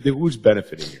 Who's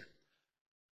benefiting here?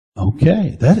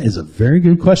 Okay, that is a very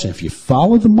good question. If you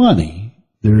follow the money,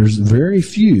 there's very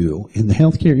few in the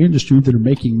healthcare industry that are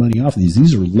making money off of these.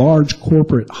 These are large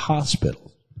corporate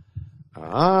hospitals.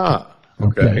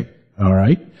 Okay. All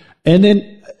right. And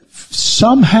then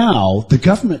somehow the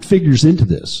government figures into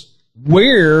this.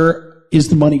 Where is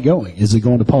the money going? Is it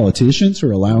going to politicians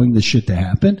or allowing this shit to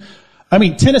happen?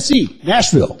 Tennessee,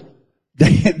 Nashville,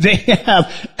 they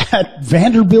have at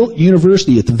Vanderbilt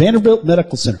University, at the Vanderbilt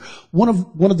Medical Center, one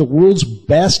of the world's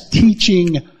best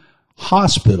teaching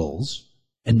hospitals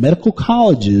and medical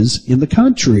colleges in the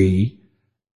country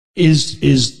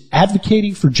is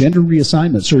advocating for gender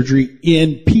reassignment surgery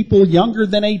in people younger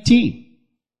than 18.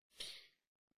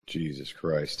 Jesus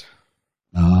Christ.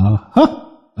 All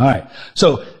right.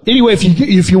 So anyway,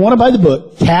 if you want to buy the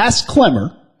book, Cass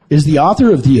Clemmer is the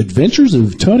author of The Adventures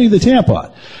of Tony the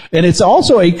Tampon. And it's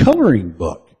also a coloring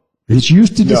book. It's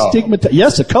used to destigmatize.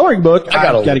 Yes, a coloring book. I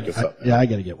gotta look this up. I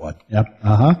gotta get one. Yep.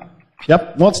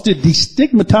 Yep. Wants to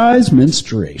destigmatize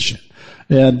menstruation.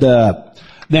 And,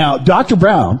 now Dr.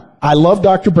 Brown, I love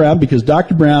Dr. Brown because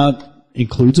Dr. Brown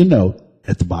includes a note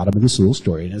at the bottom of this little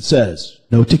story and it says,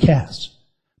 note to Cass.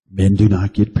 Men do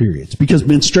not get periods because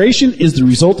menstruation is the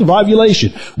result of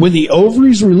ovulation. When the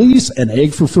ovaries release an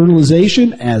egg for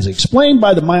fertilization, as explained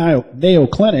by the Mayo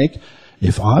Clinic,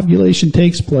 if ovulation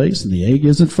takes place and the egg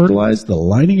isn't fertilized, the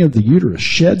lining of the uterus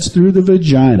sheds through the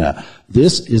vagina.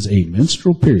 This is a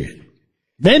menstrual period.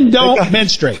 Men don't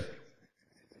menstruate.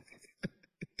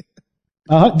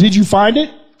 Did you find it?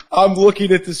 I'm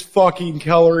looking at this fucking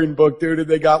coloring book, dude, and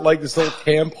they got like this little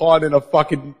tampon in a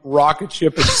fucking rocket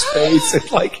ship in space. It's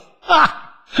like,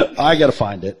 I gotta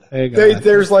find it.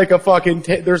 There's like a fucking,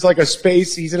 there's like a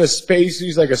space, he's in a space,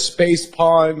 he's like a space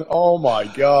pond. Oh my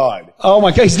God. Oh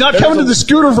my God, he's not coming to the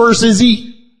Scooterverse, is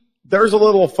he? There's a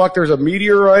little there's a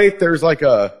meteorite, there's like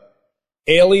a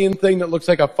alien thing that looks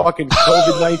like a fucking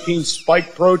COVID-19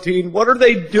 spike protein. What are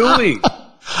they doing?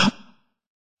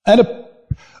 And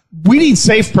we need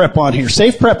Safe Prep on here.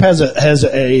 Safe Prep has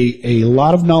a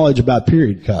lot of knowledge about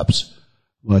period cups.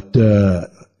 But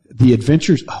the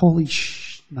adventures, holy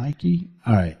Nike.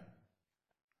 All right.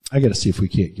 I got to see if we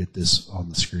can't get this on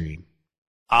the screen.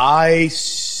 I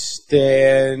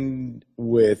stand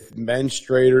with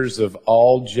menstruators of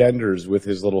all genders with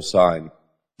his little sign.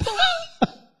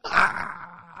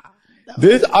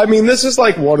 This is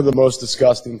like one of the most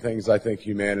disgusting things I think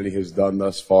humanity has done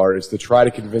thus far is to try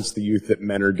to convince the youth that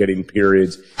men are getting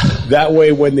periods. That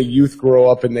way, when the youth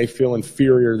grow up and they feel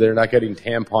inferior, they're not getting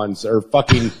tampons or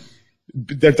fucking,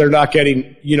 that they're not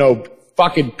getting,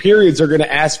 fucking periods, are going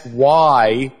to ask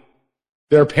why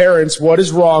their parents, what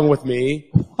is wrong with me?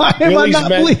 Why am I not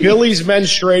bleeding? Billy's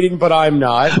menstruating, but I'm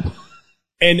not.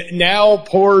 And now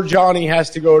poor Johnny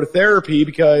has to go to therapy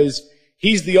because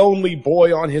he's the only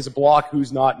boy on his block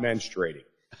who's not menstruating.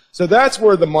 So that's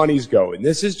where the money's going.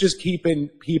 This is just keeping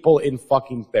people in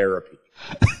fucking therapy.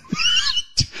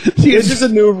 This is a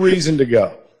new reason to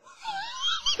go.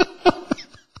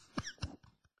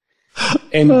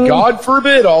 And God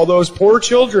forbid all those poor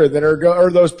children that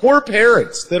or those poor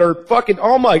parents that are fucking,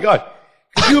 oh my God.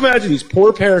 Could you imagine these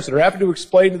poor parents that are having to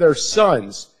explain to their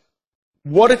sons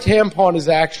what a tampon is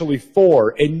actually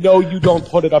for and no, you don't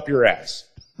put it up your ass?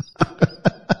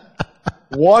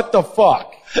 What the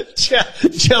fuck?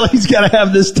 Jelly's got to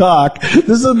have this talk. This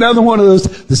is another one of those,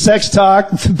 the sex talk,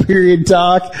 the period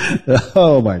talk.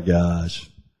 Oh my gosh.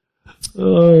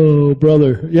 Oh,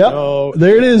 brother. Yep. So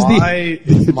there it is.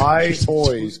 My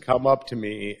boys come up to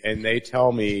me and they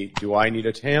tell me, do I need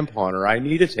a tampon or I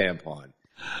need a tampon?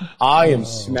 I am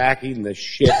smacking the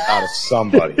shit out of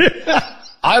somebody.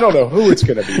 I don't know who it's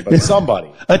going to be, but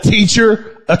somebody. A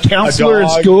teacher, a counselor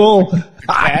at school.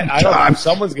 I don't know.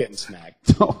 Someone's getting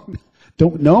smacked. Don't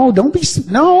be,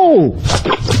 no.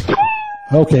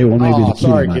 Okay, well maybe the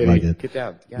sorry, might kitty. like it. Get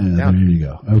down. There you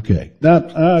go. Okay.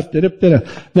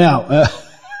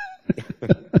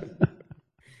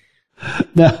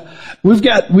 Now, we've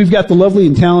got the lovely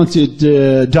and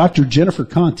talented Dr. Jennifer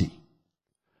Conti,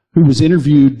 who was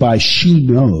interviewed by She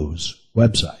Knows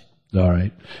website. All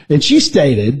right. And she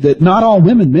stated that not all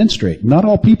women menstruate. Not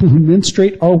all people who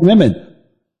menstruate are women.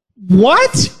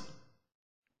 What?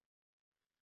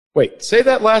 Wait, say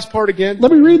that last part again.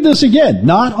 Let me read this again.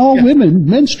 Not all women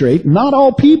menstruate. Not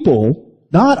all people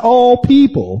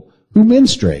who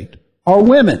menstruate are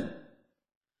women.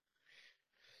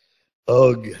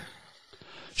 Ugh.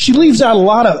 She leaves out a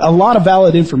lot of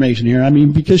valid information here.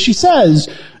 Because she says,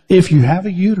 if you have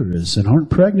a uterus and aren't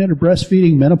pregnant or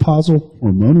breastfeeding, menopausal,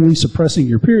 hormonally suppressing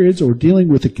your periods, or dealing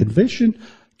with a condition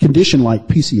like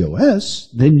PCOS,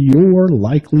 then you're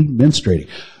likely menstruating.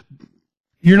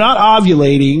 You're not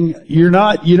ovulating. You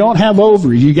don't have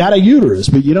ovaries. You got a uterus,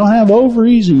 but you don't have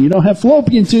ovaries and you don't have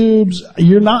fallopian tubes.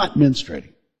 You're not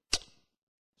menstruating.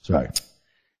 Sorry.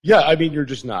 Yeah, you're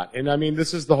just not. And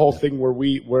this is the whole thing where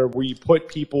we put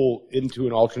people into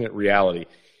an alternate reality.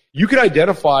 You can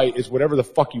identify as whatever the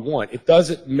fuck you want. It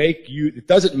doesn't make you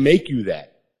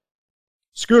that.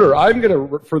 Scooter, I'm going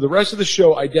to, for the rest of the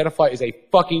show, identify as a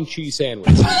fucking cheese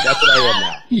sandwich. That's what I am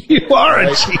now. You are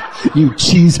you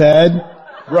cheesehead.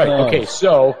 Right. Okay.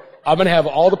 So I'm going to have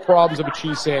all the problems of a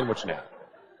cheese sandwich now.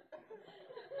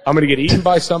 I'm going to get eaten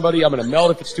by somebody. I'm going to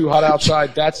melt if it's too hot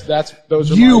outside.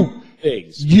 Those are my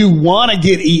things. You want to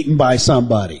get eaten by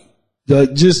somebody.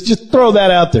 Just throw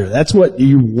that out there. That's what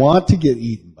you want, to get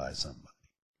eaten by somebody.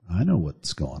 I know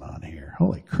what's going on here.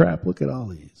 Holy crap. Look at all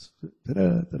these.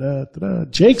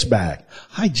 Jake's back.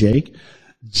 Hi, Jake.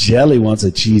 Jelly wants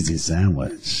a cheesy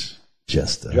sandwich.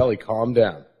 Jelly, calm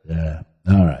down. Yeah.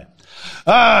 All right.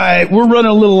 We're running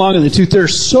a little long in the tooth.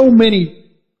 There's so many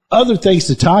other things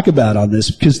to talk about on this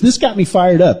because this got me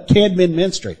fired up. Can men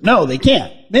menstruate? No, they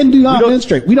can't. Men do not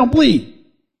menstruate. We don't bleed.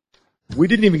 We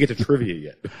didn't even get to trivia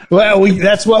yet. Well,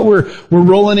 that's what we're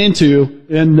rolling into.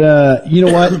 And, you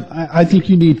know what? I think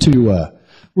you need to,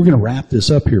 we're going to wrap this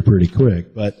up here pretty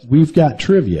quick, but we've got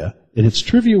trivia, and it's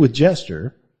trivia with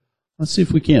Jester. Let's see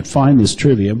if we can't find this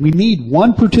trivia. We need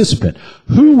one participant.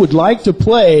 Who would like to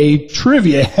play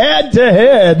trivia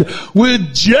head-to-head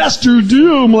with Jester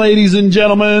Doom, ladies and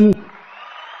gentlemen?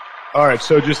 All right,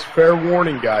 so just fair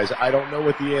warning, guys. I don't know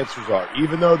what the answers are.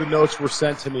 Even though the notes were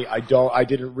sent to me, I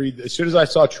didn't read. As soon as I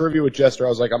saw trivia with Jester, I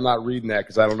was like, I'm not reading that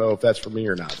because I don't know if that's for me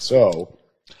or not. So,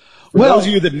 for those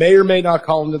of you that may or may not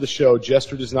call into the show,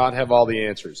 Jester does not have all the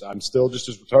answers. I'm still just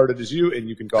as retarded as you, and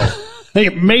you can call him. Hey,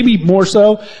 maybe more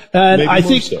so. And maybe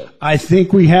I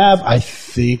think we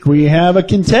have a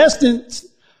contestant.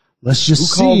 Let's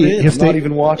just see if they're not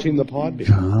even watching the pod.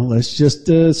 Let's just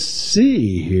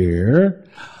see here.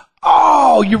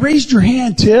 Oh, you raised your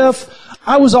hand, Tiff.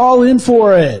 I was all in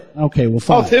for it. Okay, well,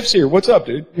 fine. Oh, Tiff's here. What's up,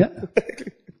 dude? Yeah.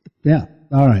 Yeah.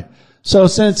 All right. So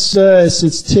since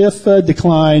Tiff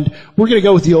declined, we're going to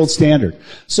go with the old standard.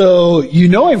 So you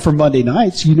know him from Monday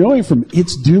nights. You know him from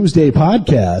It's Doomsday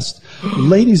Podcast.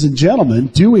 Ladies and gentlemen,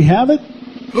 do we have it?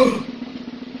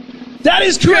 That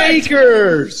is correct.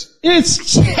 Jakers!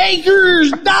 It's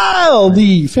Jakers Dial,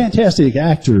 the fantastic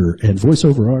actor and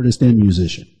voiceover artist and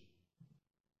musician.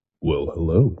 Well,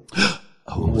 hello.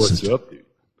 Oh, what's up, dude?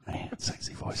 Man,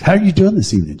 sexy voice. How are you doing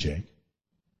this evening, Jake?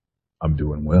 I'm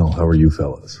doing well. How are you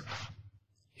fellas?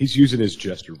 He's using his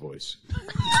Jester voice.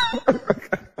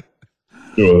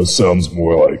 Sounds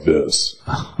more like this.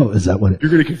 Oh, is that what?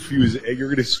 You're going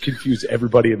to confuse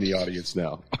everybody in the audience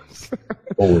now.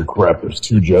 Holy crap! There's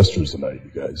 2 Jesters tonight,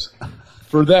 you guys.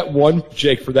 For that one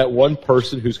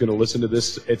person who's going to listen to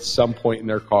this at some point in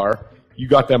their car, you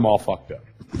got them all fucked up.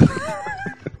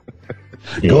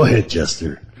 Go ahead,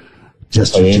 Jester.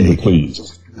 Jester Jake. Jake.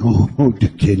 Please. Oh,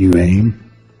 can you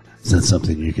aim? Is that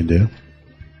something you can do?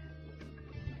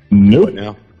 Nope.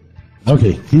 Now.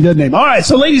 Okay, he doesn't aim. All right,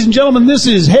 so ladies and gentlemen, this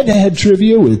is head-to-head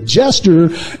trivia with Jester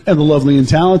and the lovely and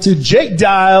talented Jake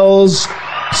Dials.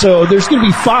 So there's going to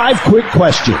be 5 quick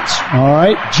questions. All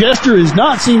right, Jester has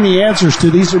not seen the answers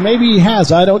to these, or maybe he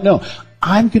has. I don't know.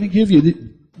 I'm going to give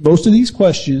you most of these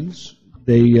questions.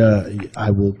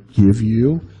 I will give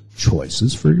you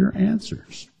choices for your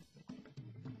answers.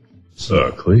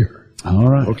 Clear. All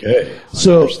right. Okay.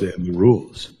 So I understand the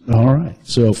rules. All right.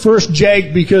 So first,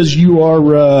 Jake, because you are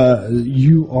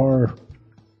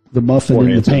the muffin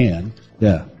in the pan.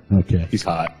 Yeah. Okay. He's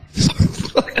hot.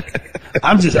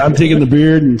 I'm taking the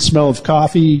beard and smell of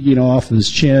coffee, off of his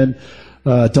chin.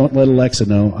 Don't let Alexa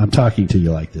know I'm talking to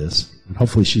you like this. And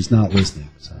hopefully she's not listening.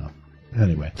 So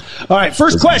anyway. All right.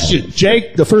 First question,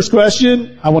 Jake. The first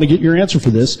question. I want to get your answer for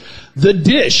this. The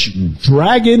dish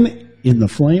Dragon in the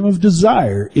Flame of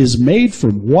Desire is made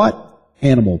from what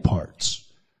animal parts?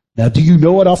 Now, do you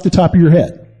know it off the top of your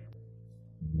head?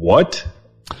 What?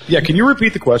 Yeah, can you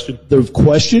repeat the question? The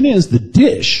question is the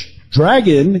dish,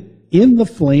 Dragon in the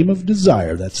Flame of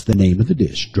Desire, that's the name of the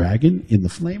dish, Dragon in the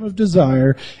Flame of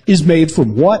Desire, is made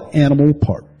from what animal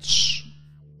parts?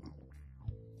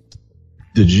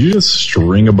 Did you just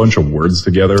string a bunch of words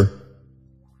together?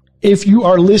 If you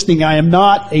are listening, I am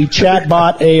not a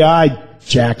chatbot AI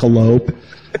jackalope.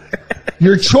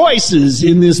 Your choices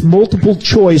in this multiple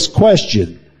choice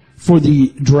question for the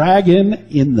Dragon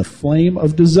in the Flame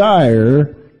of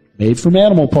Desire made from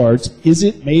animal parts, is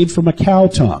it made from a cow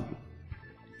tongue?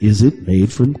 Is it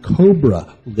made from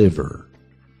cobra liver?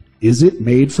 Is it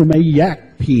made from a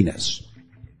yak penis?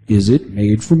 Is it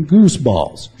made from goose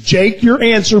balls? Jake, your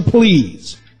answer,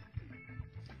 please.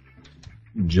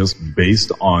 Just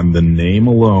based on the name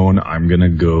alone, I'm going to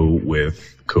go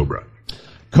with cobra.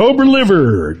 Cobra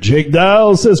liver. Jake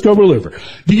Dial says cobra liver.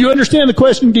 Do you understand the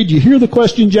question? Did you hear the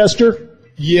question, Jester?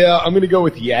 Yeah, I'm going to go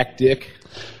with yak dick.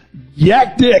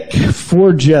 Yak dick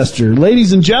for Jester.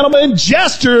 Ladies and gentlemen,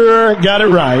 Jester got it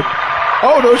right.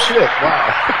 Oh, no shit.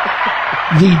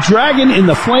 Wow. The Dragon in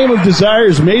the Flame of Desire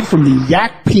is made from the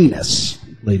yak penis.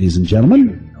 Ladies and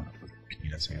gentlemen.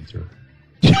 Penis answer.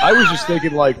 I was just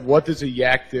thinking, what does a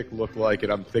yak dick look like?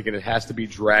 And I'm thinking it has to be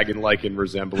dragon-like in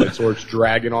resemblance, or it's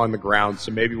dragon on the ground,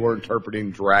 so maybe we're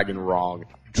interpreting dragon wrong.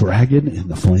 Dragon in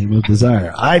the Flame of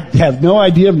Desire. I have no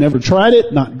idea. I've never tried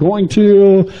it. Not going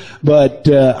to. But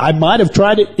I might have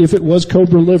tried it if it was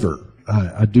cobra liver.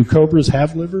 Do cobras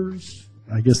have livers?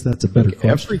 I guess that's a better question.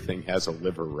 Everything has a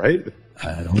liver, right?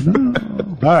 I don't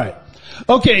know. All right.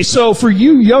 Okay, so for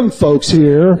you young folks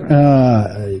here,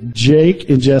 Jake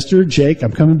and Jester, Jake,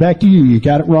 I'm coming back to you. You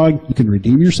got it wrong. You can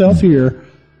redeem yourself here.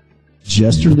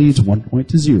 Jester leads 1 point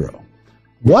to 0.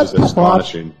 What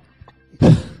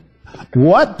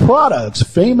What product's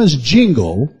famous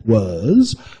jingle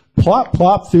was plop,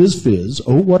 plop, fizz, fizz,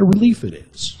 oh, what a relief it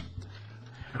is?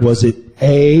 Was it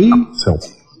A?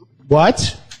 Seltzer.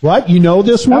 What? What? You know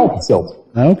this one? Alka-Seltzer.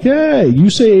 Okay. You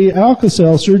say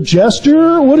Alka-Seltzer.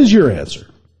 Jester, what is your answer?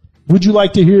 Would you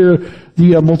like to hear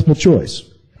the multiple choice?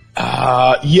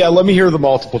 Yeah, let me hear the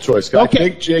multiple choice. Okay. I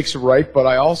think Jake's right, but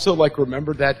I also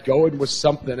remember that going with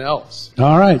something else.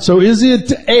 All right. So is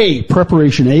it A,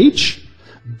 Preparation H,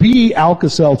 B,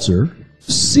 Alka-Seltzer,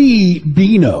 C,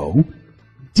 Beano,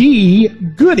 D,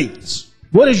 Goodies?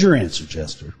 What is your answer,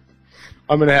 Chester?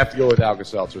 I'm going to have to go with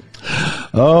Alka-Seltzer.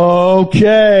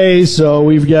 Okay, so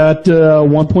we've got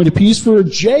 1 point apiece for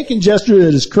Jake and Jester.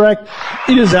 That is correct.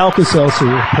 It is Alka-Seltzer,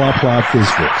 plop, plop,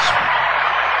 fizz, fizz.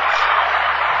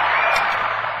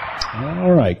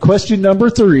 All right, question number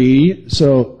 3.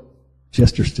 So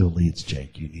Jester still leads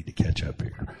Jake. You need to catch up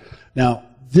here. Now,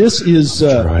 this is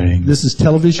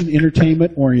television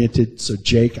entertainment oriented. So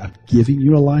Jake, I'm giving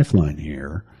you a lifeline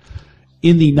here.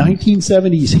 In the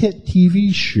 1970s hit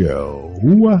TV show,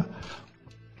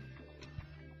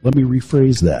 let me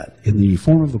rephrase that in the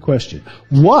form of a question.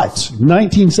 What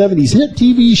 1970s hit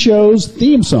TV show's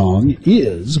theme song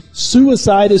is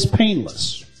Suicide is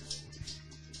Painless?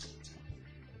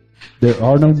 There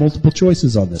are no multiple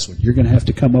choices on this one. You're going to have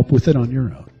to come up with it on your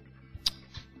own.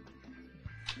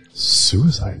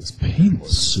 Suicide is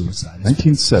painless. Suicide is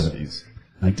 1970s.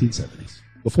 1970s.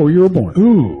 Before you were born.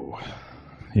 Ooh.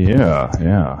 Yeah.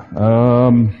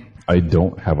 I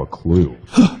don't have a clue.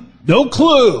 No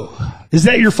clue. Is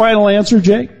that your final answer,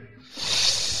 Jake?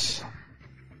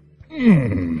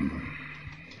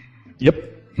 Yep.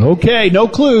 Okay, no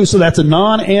clue, so that's a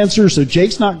non-answer, so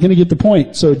Jake's not going to get the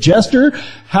point. So, Jester,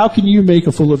 how can you make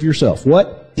a fool of yourself?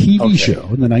 What TV show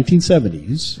in the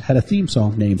 1970s had a theme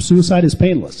song named Suicide is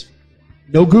Painless?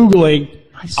 No Googling.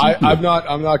 I'm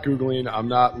not Googling. I'm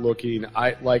not looking.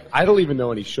 I don't even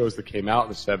know any shows that came out in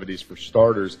the 70s for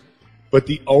starters. But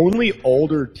the only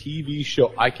older TV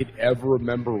show I could ever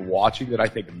remember watching that I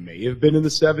think may have been in the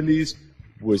 70s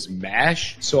was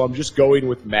MASH. So I'm just going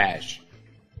with MASH.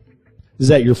 Is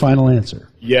that your final answer?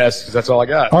 Yes, because that's all I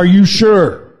got. Are you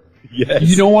sure? Yes.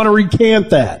 You don't want to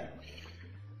recant that?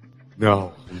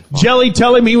 No. Jelly,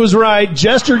 tell him he was right.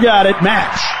 Jester got it.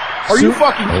 MASH. Are you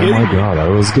fucking kidding Oh my God, I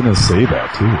was going to say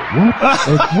that too.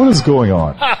 What? What is going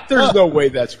on? There's no way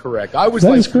that's correct. I was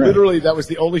literally, that was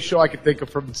the only show I could think of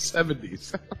from the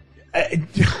 70s.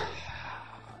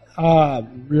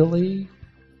 Really?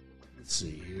 Let's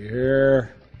see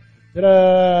here.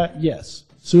 Yes.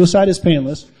 Suicide is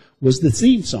Painless was the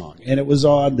theme song, and it was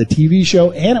on the TV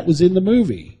show, and it was in the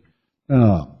movie.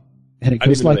 And it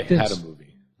goes like this. Had a movie.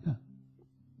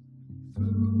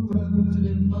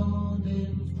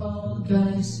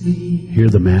 Hear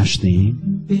the MASH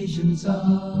theme?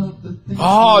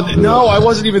 Oh, no, I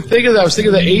wasn't even thinking of that. I was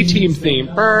thinking of the A-Team theme.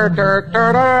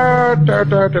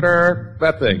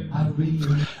 That thing.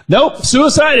 Nope,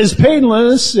 Suicide is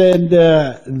Painless, and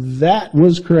that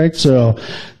was correct. So,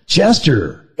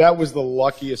 Jester. That was the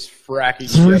luckiest fracking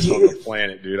guess on the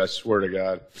planet, dude. I swear to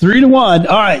God. 3-1.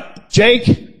 All right, Jake,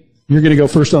 you're going to go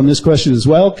first on this question as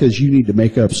well because you need to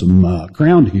make up some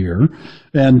ground here.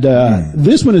 And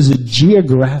this one is a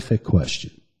geographic question.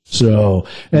 So,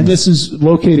 and this is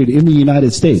located in the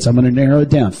United States. I'm going to narrow it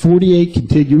down. 48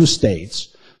 contiguous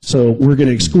states. So we're going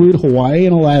to exclude Hawaii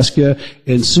and Alaska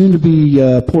and soon to be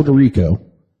Puerto Rico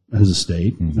as a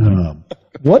state.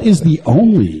 What is the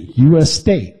only U.S.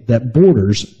 state that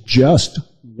borders just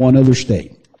one other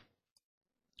state?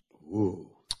 Ooh.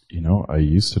 You know, I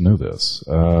used to know this.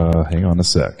 Hang on a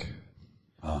sec.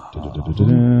 You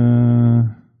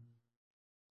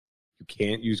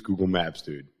can't use Google Maps,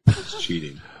 dude. It's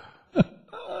cheating.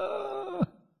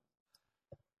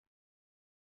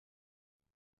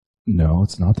 No,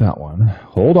 it's not that one.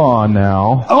 Hold on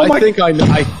now. I think I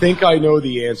know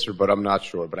the answer, but I'm not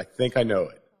sure. But I think I know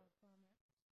it.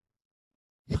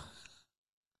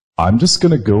 I'm just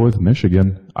going to go with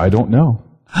Michigan. I don't know.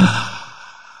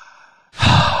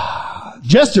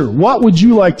 Jester, what would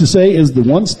you like to say is the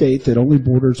one state that only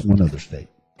borders one other state?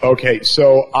 Okay,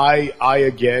 so I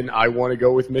want to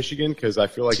go with Michigan because I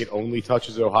feel like it only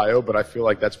touches Ohio, but I feel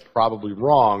like that's probably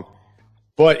wrong.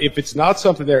 But if it's not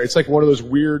something there, it's like one of those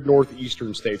weird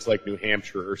northeastern states like New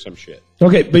Hampshire or some shit.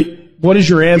 Okay, but what is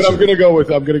your answer? But I'm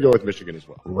gonna go with Michigan as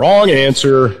well. Wrong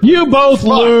answer. You both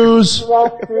lose.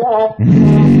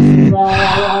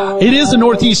 It is a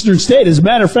northeastern state. As a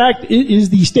matter of fact, it is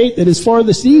the state that is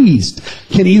farthest east.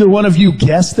 Can either one of you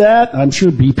guess that? I'm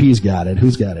sure BP's got it.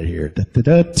 Who's got it here?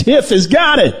 Tiff has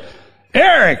got it.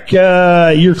 Eric,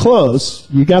 you're close.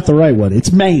 You got the right one.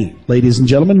 It's Maine, ladies and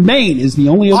gentlemen. Maine is the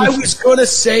only other... I was going to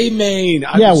say Maine.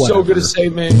 I was so going to say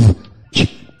Maine.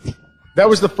 That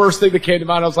was the first thing that came to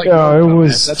mind. I was like, yeah, it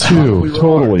was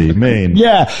totally Maine.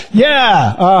 Yeah.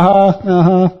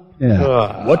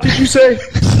 What did you say?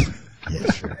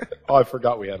 Yeah, sure. Oh, I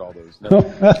forgot we had all those.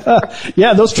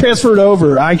 Yeah, those transferred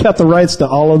over. I got the rights to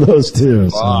all of those too.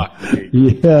 So.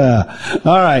 Yeah.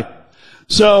 All right.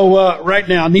 So right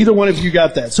now, neither one of you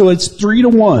got that. So it's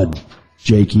 3-1,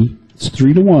 Jakey. It's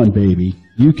 3-1, baby.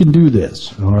 You can do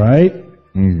this. All right.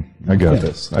 I got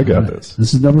this. I got this.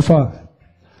 This is number 5.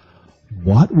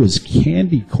 What was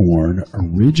candy corn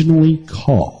originally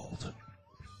called?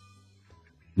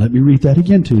 Let me read that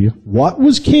again to you. What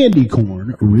was candy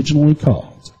corn originally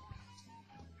called?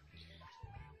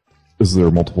 Is there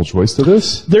a multiple choice to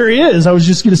this? There is. I was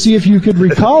just going to see if you could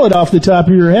recall it off the top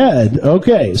of your head.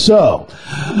 Okay, so.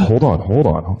 Hold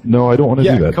on. No, I don't want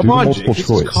to do that. Come do on, multiple Jake,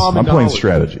 choice. I'm playing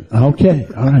strategy. Okay,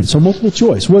 all right. So multiple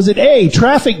choice. Was it A,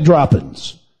 traffic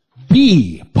drop-ins,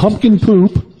 B, pumpkin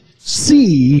poop,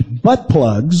 C, butt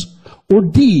plugs, or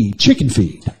D, chicken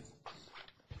feed?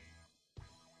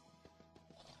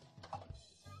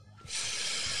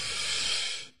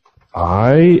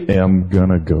 I am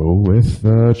gonna go with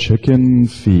chicken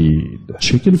feed.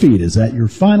 Chicken feed. Is that your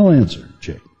final answer,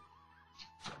 Jake?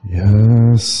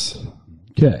 Yes.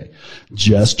 Okay.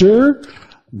 Jester,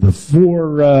 the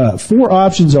four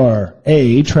options are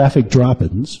A, traffic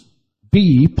drop-ins,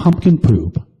 B, pumpkin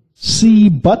poop, C,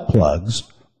 butt plugs,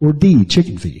 or D,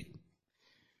 chicken feed.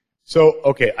 So,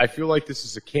 okay, I feel like this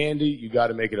is a candy. You got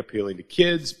to make it appealing to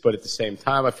kids, but at the same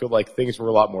time, I feel like things were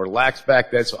a lot more lax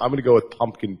back then, so I'm going to go with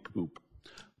pumpkin poop.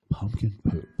 Pumpkin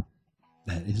poop.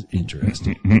 That is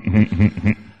interesting.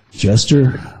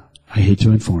 Jester, I hate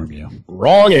to inform you.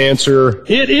 Wrong answer.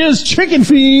 It is chicken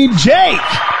feed. Jake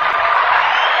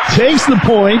takes the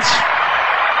point,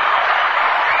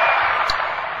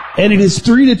 and it is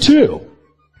 3-2.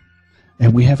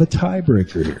 And we have a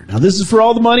tiebreaker here. Now, this is for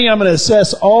all the money. I'm going to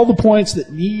assess all the points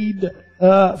that need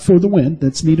for the win.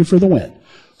 That's needed for the win.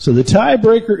 So the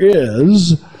tiebreaker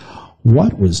is,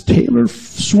 what was Taylor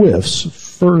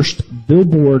Swift's first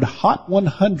Billboard Hot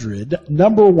 100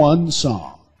 #1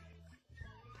 song?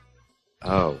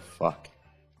 Oh, fuck.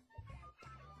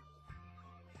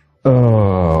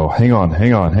 Oh, hang on.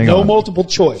 No multiple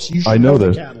choice. You should I know the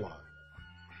this. catalog.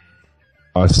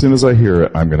 As soon as I hear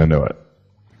it, I'm going to know it.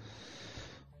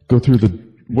 Go through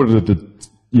what are the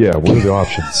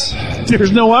options?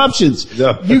 There's no options.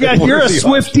 No. You're a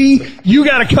Swiftie. You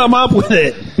got to come up with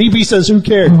it. BP says, who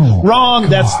cares? Oh, Wrong.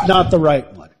 God. That's not the right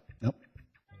one. Nope.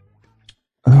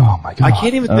 Oh, my God. I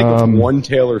can't even think of one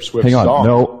Taylor Swift Hang on. song.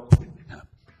 No.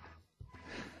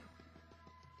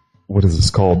 What is this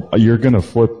called? You're going to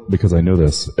flip because I know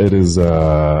this. It is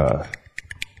Our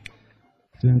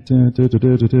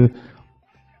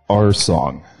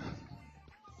Song.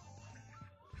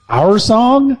 Our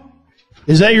Song?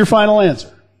 Is that your final answer?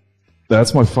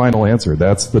 That's my final answer.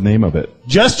 That's the name of it.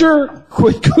 Jester,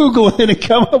 quit Googling and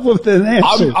come up with an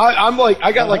answer. I'm like,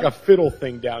 I got like a fiddle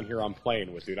thing down here I'm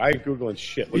playing with, dude. I ain't Googling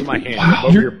shit. Look at my hands. I'm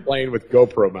over here playing with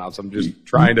GoPro mounts. I'm just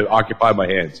trying to occupy my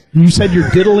hands. You said you're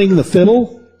diddling the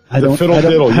fiddle?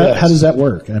 Fiddle, yes. How does that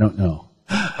work? I don't know.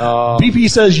 BP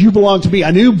says you belong to me.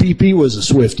 I knew BP was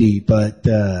a Swiftie, but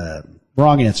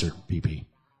wrong answer, BP.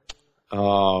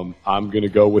 I'm going to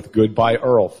go with Goodbye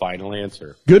Earl, final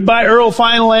answer. Goodbye Earl,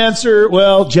 final answer.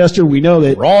 Well, Jester, we know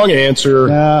that. Wrong answer.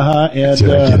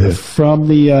 And from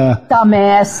the...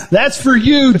 Dumbass. That's for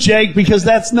you, Jake, because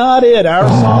that's not it. Our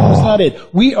song was not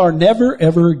it. We are never,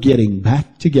 ever getting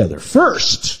back together.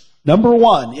 First,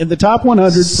 #1 in the top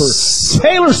 100 for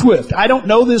Taylor Swift. I don't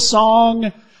know this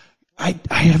song. I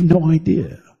have no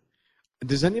idea.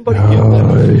 Does anybody give that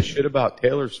much of a shit about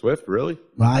Taylor Swift, really?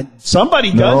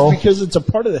 Somebody does because it's a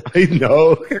part of the... I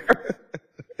know.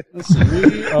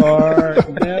 We are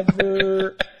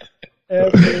never,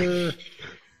 ever...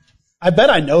 I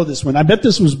bet I know this one. I bet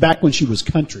this was back when she was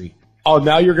country. Oh,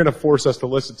 now you're going to force us to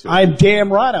listen to it. I'm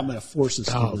damn right I'm going to force us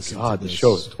to listen to God, this. the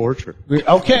show is torture.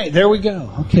 Okay, there we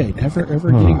go. Okay, never,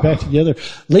 ever getting back together.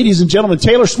 Ladies and gentlemen,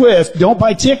 Taylor Swift, don't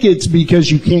buy tickets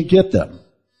because you can't get them.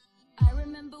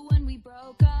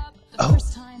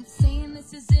 First time saying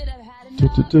this is it, I've had enough.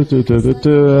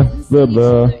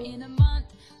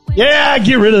 Yeah,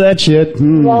 get rid of that shit.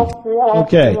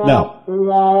 Okay, no.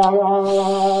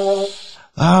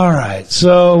 All right,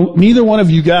 so neither one of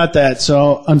you got that.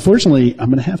 So unfortunately, I'm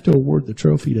going to have to award the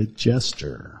trophy to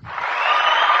Jester.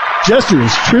 Jester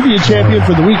is trivia champion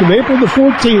for the week of April the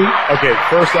 14th. Okay,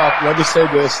 first off, let me say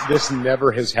this. This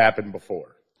never has happened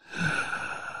before.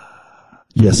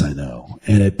 Yes, I know.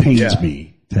 And it pains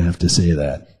me to have to say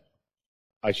that.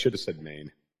 I should have said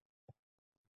Maine.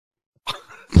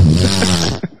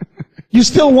 You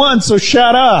still won, so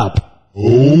shut up.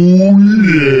 Oh,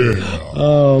 yeah.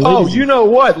 Oh, you know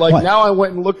what? Like, What? now I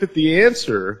went and looked at the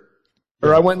answer,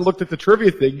 or I went and looked at the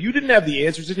trivia thing. You didn't have the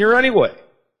answers in here anyway.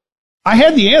 I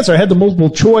had the answer. I had the multiple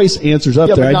choice answers up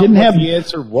Yeah, there. but I not didn't what have. the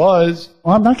answer was.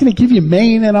 Well, I'm not going to give you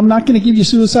Maine, and I'm not going to give you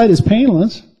suicide is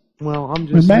painless. Well, I'm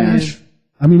Or just MASH. saying.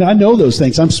 I mean, I know those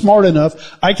things. I'm smart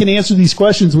enough. I can answer these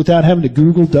questions without having to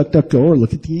Google, DuckDuckGo, or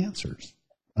look at the answers.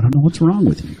 I don't know what's wrong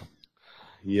with you.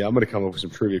 Yeah, I'm going to come up with some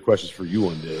trivia questions for you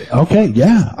one day. Okay,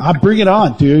 yeah. Bring it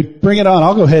on, dude. Bring it on.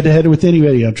 I'll go head to head with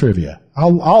anybody on trivia.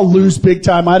 I'll lose big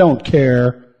time. I don't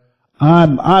care.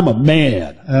 I'm a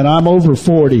man, and I'm over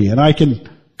 40, and I can.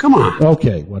 Come on.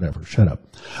 Okay, whatever. Shut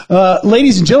up.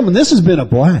 Ladies and gentlemen, this has been a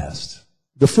blast.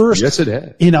 The first Yes, it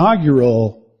has.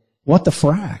 inaugural What the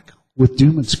Frack with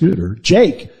Doom and Scooter.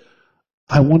 Jake,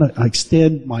 I want to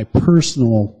extend my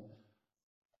personal,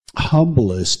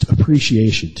 humblest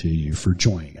appreciation to you for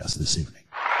joining us this evening.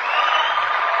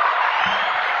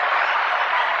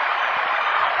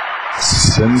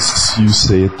 Since you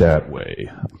say it that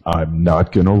way, I'm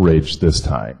not going to rage this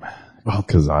time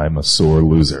because I'm a sore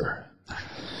loser.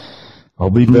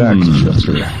 I'll be back,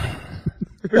 Chester.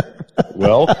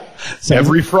 Well,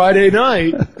 every Friday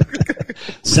night.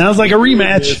 Sounds like a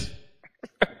rematch.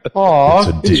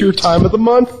 Aw, it's your time of the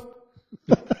month.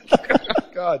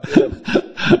 God damn.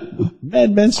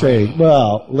 Men straight.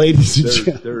 Well, ladies and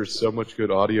gentlemen. There is so much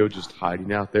good audio just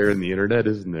hiding out there in the internet,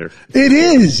 isn't there? It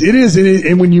is.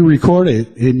 And when you record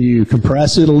it and you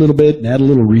compress it a little bit and add a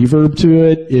little reverb to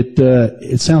it,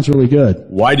 it sounds really good.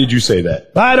 Why did you say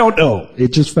that? I don't know.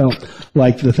 It just felt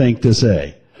like the thing to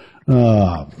say.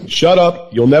 Shut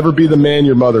up. You'll never be the man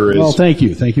your mother is. Well, thank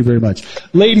you. Thank you very much.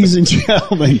 Ladies and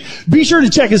gentlemen, be sure to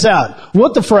check us out.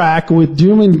 What the Frack with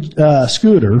Doom and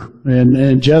Scooter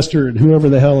and Jester and whoever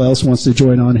the hell else wants to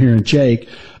join on here and Jake.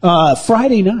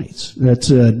 Friday nights. That's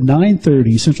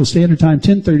 9:30 Central Standard Time,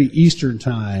 10:30 Eastern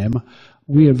Time.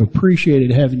 We have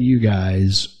appreciated having you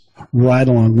guys ride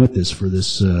along with us for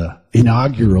this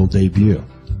inaugural debut.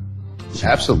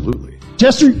 Absolutely.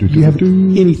 Jester, do you have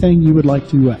anything you would like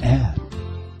to add?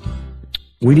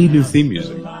 We need new theme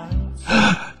music.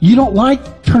 You don't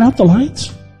like Turn Out the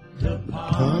Lights?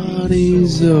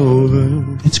 Party's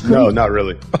over. It's great. No, not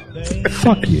really.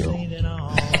 Fuck you.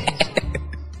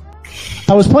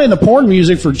 I was playing the porn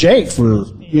music for Jake for,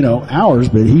 hours,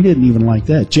 but he didn't even like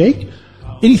that. Jake,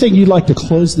 anything you'd like to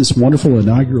close this wonderful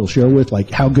inaugural show with, like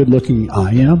how good looking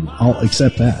I am? I'll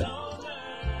accept that.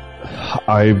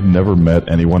 I've never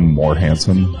met anyone more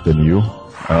handsome than you.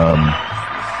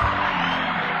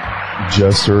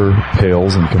 Jester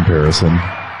pales in comparison,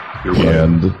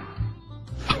 and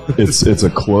it's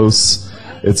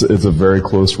a very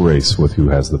close race with who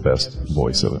has the best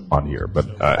voice on here. But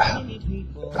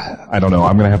I don't know.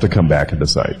 I'm going to have to come back and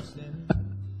decide.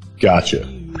 Gotcha.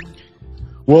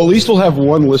 Well, at least we'll have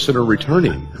one listener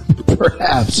returning.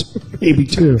 Perhaps. Maybe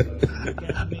two.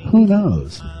 Who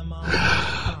knows?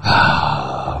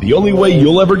 The only way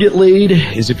you'll ever get laid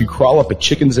is if you crawl up a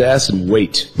chicken's ass and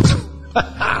wait.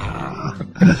 I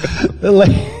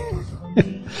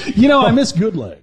miss good leg.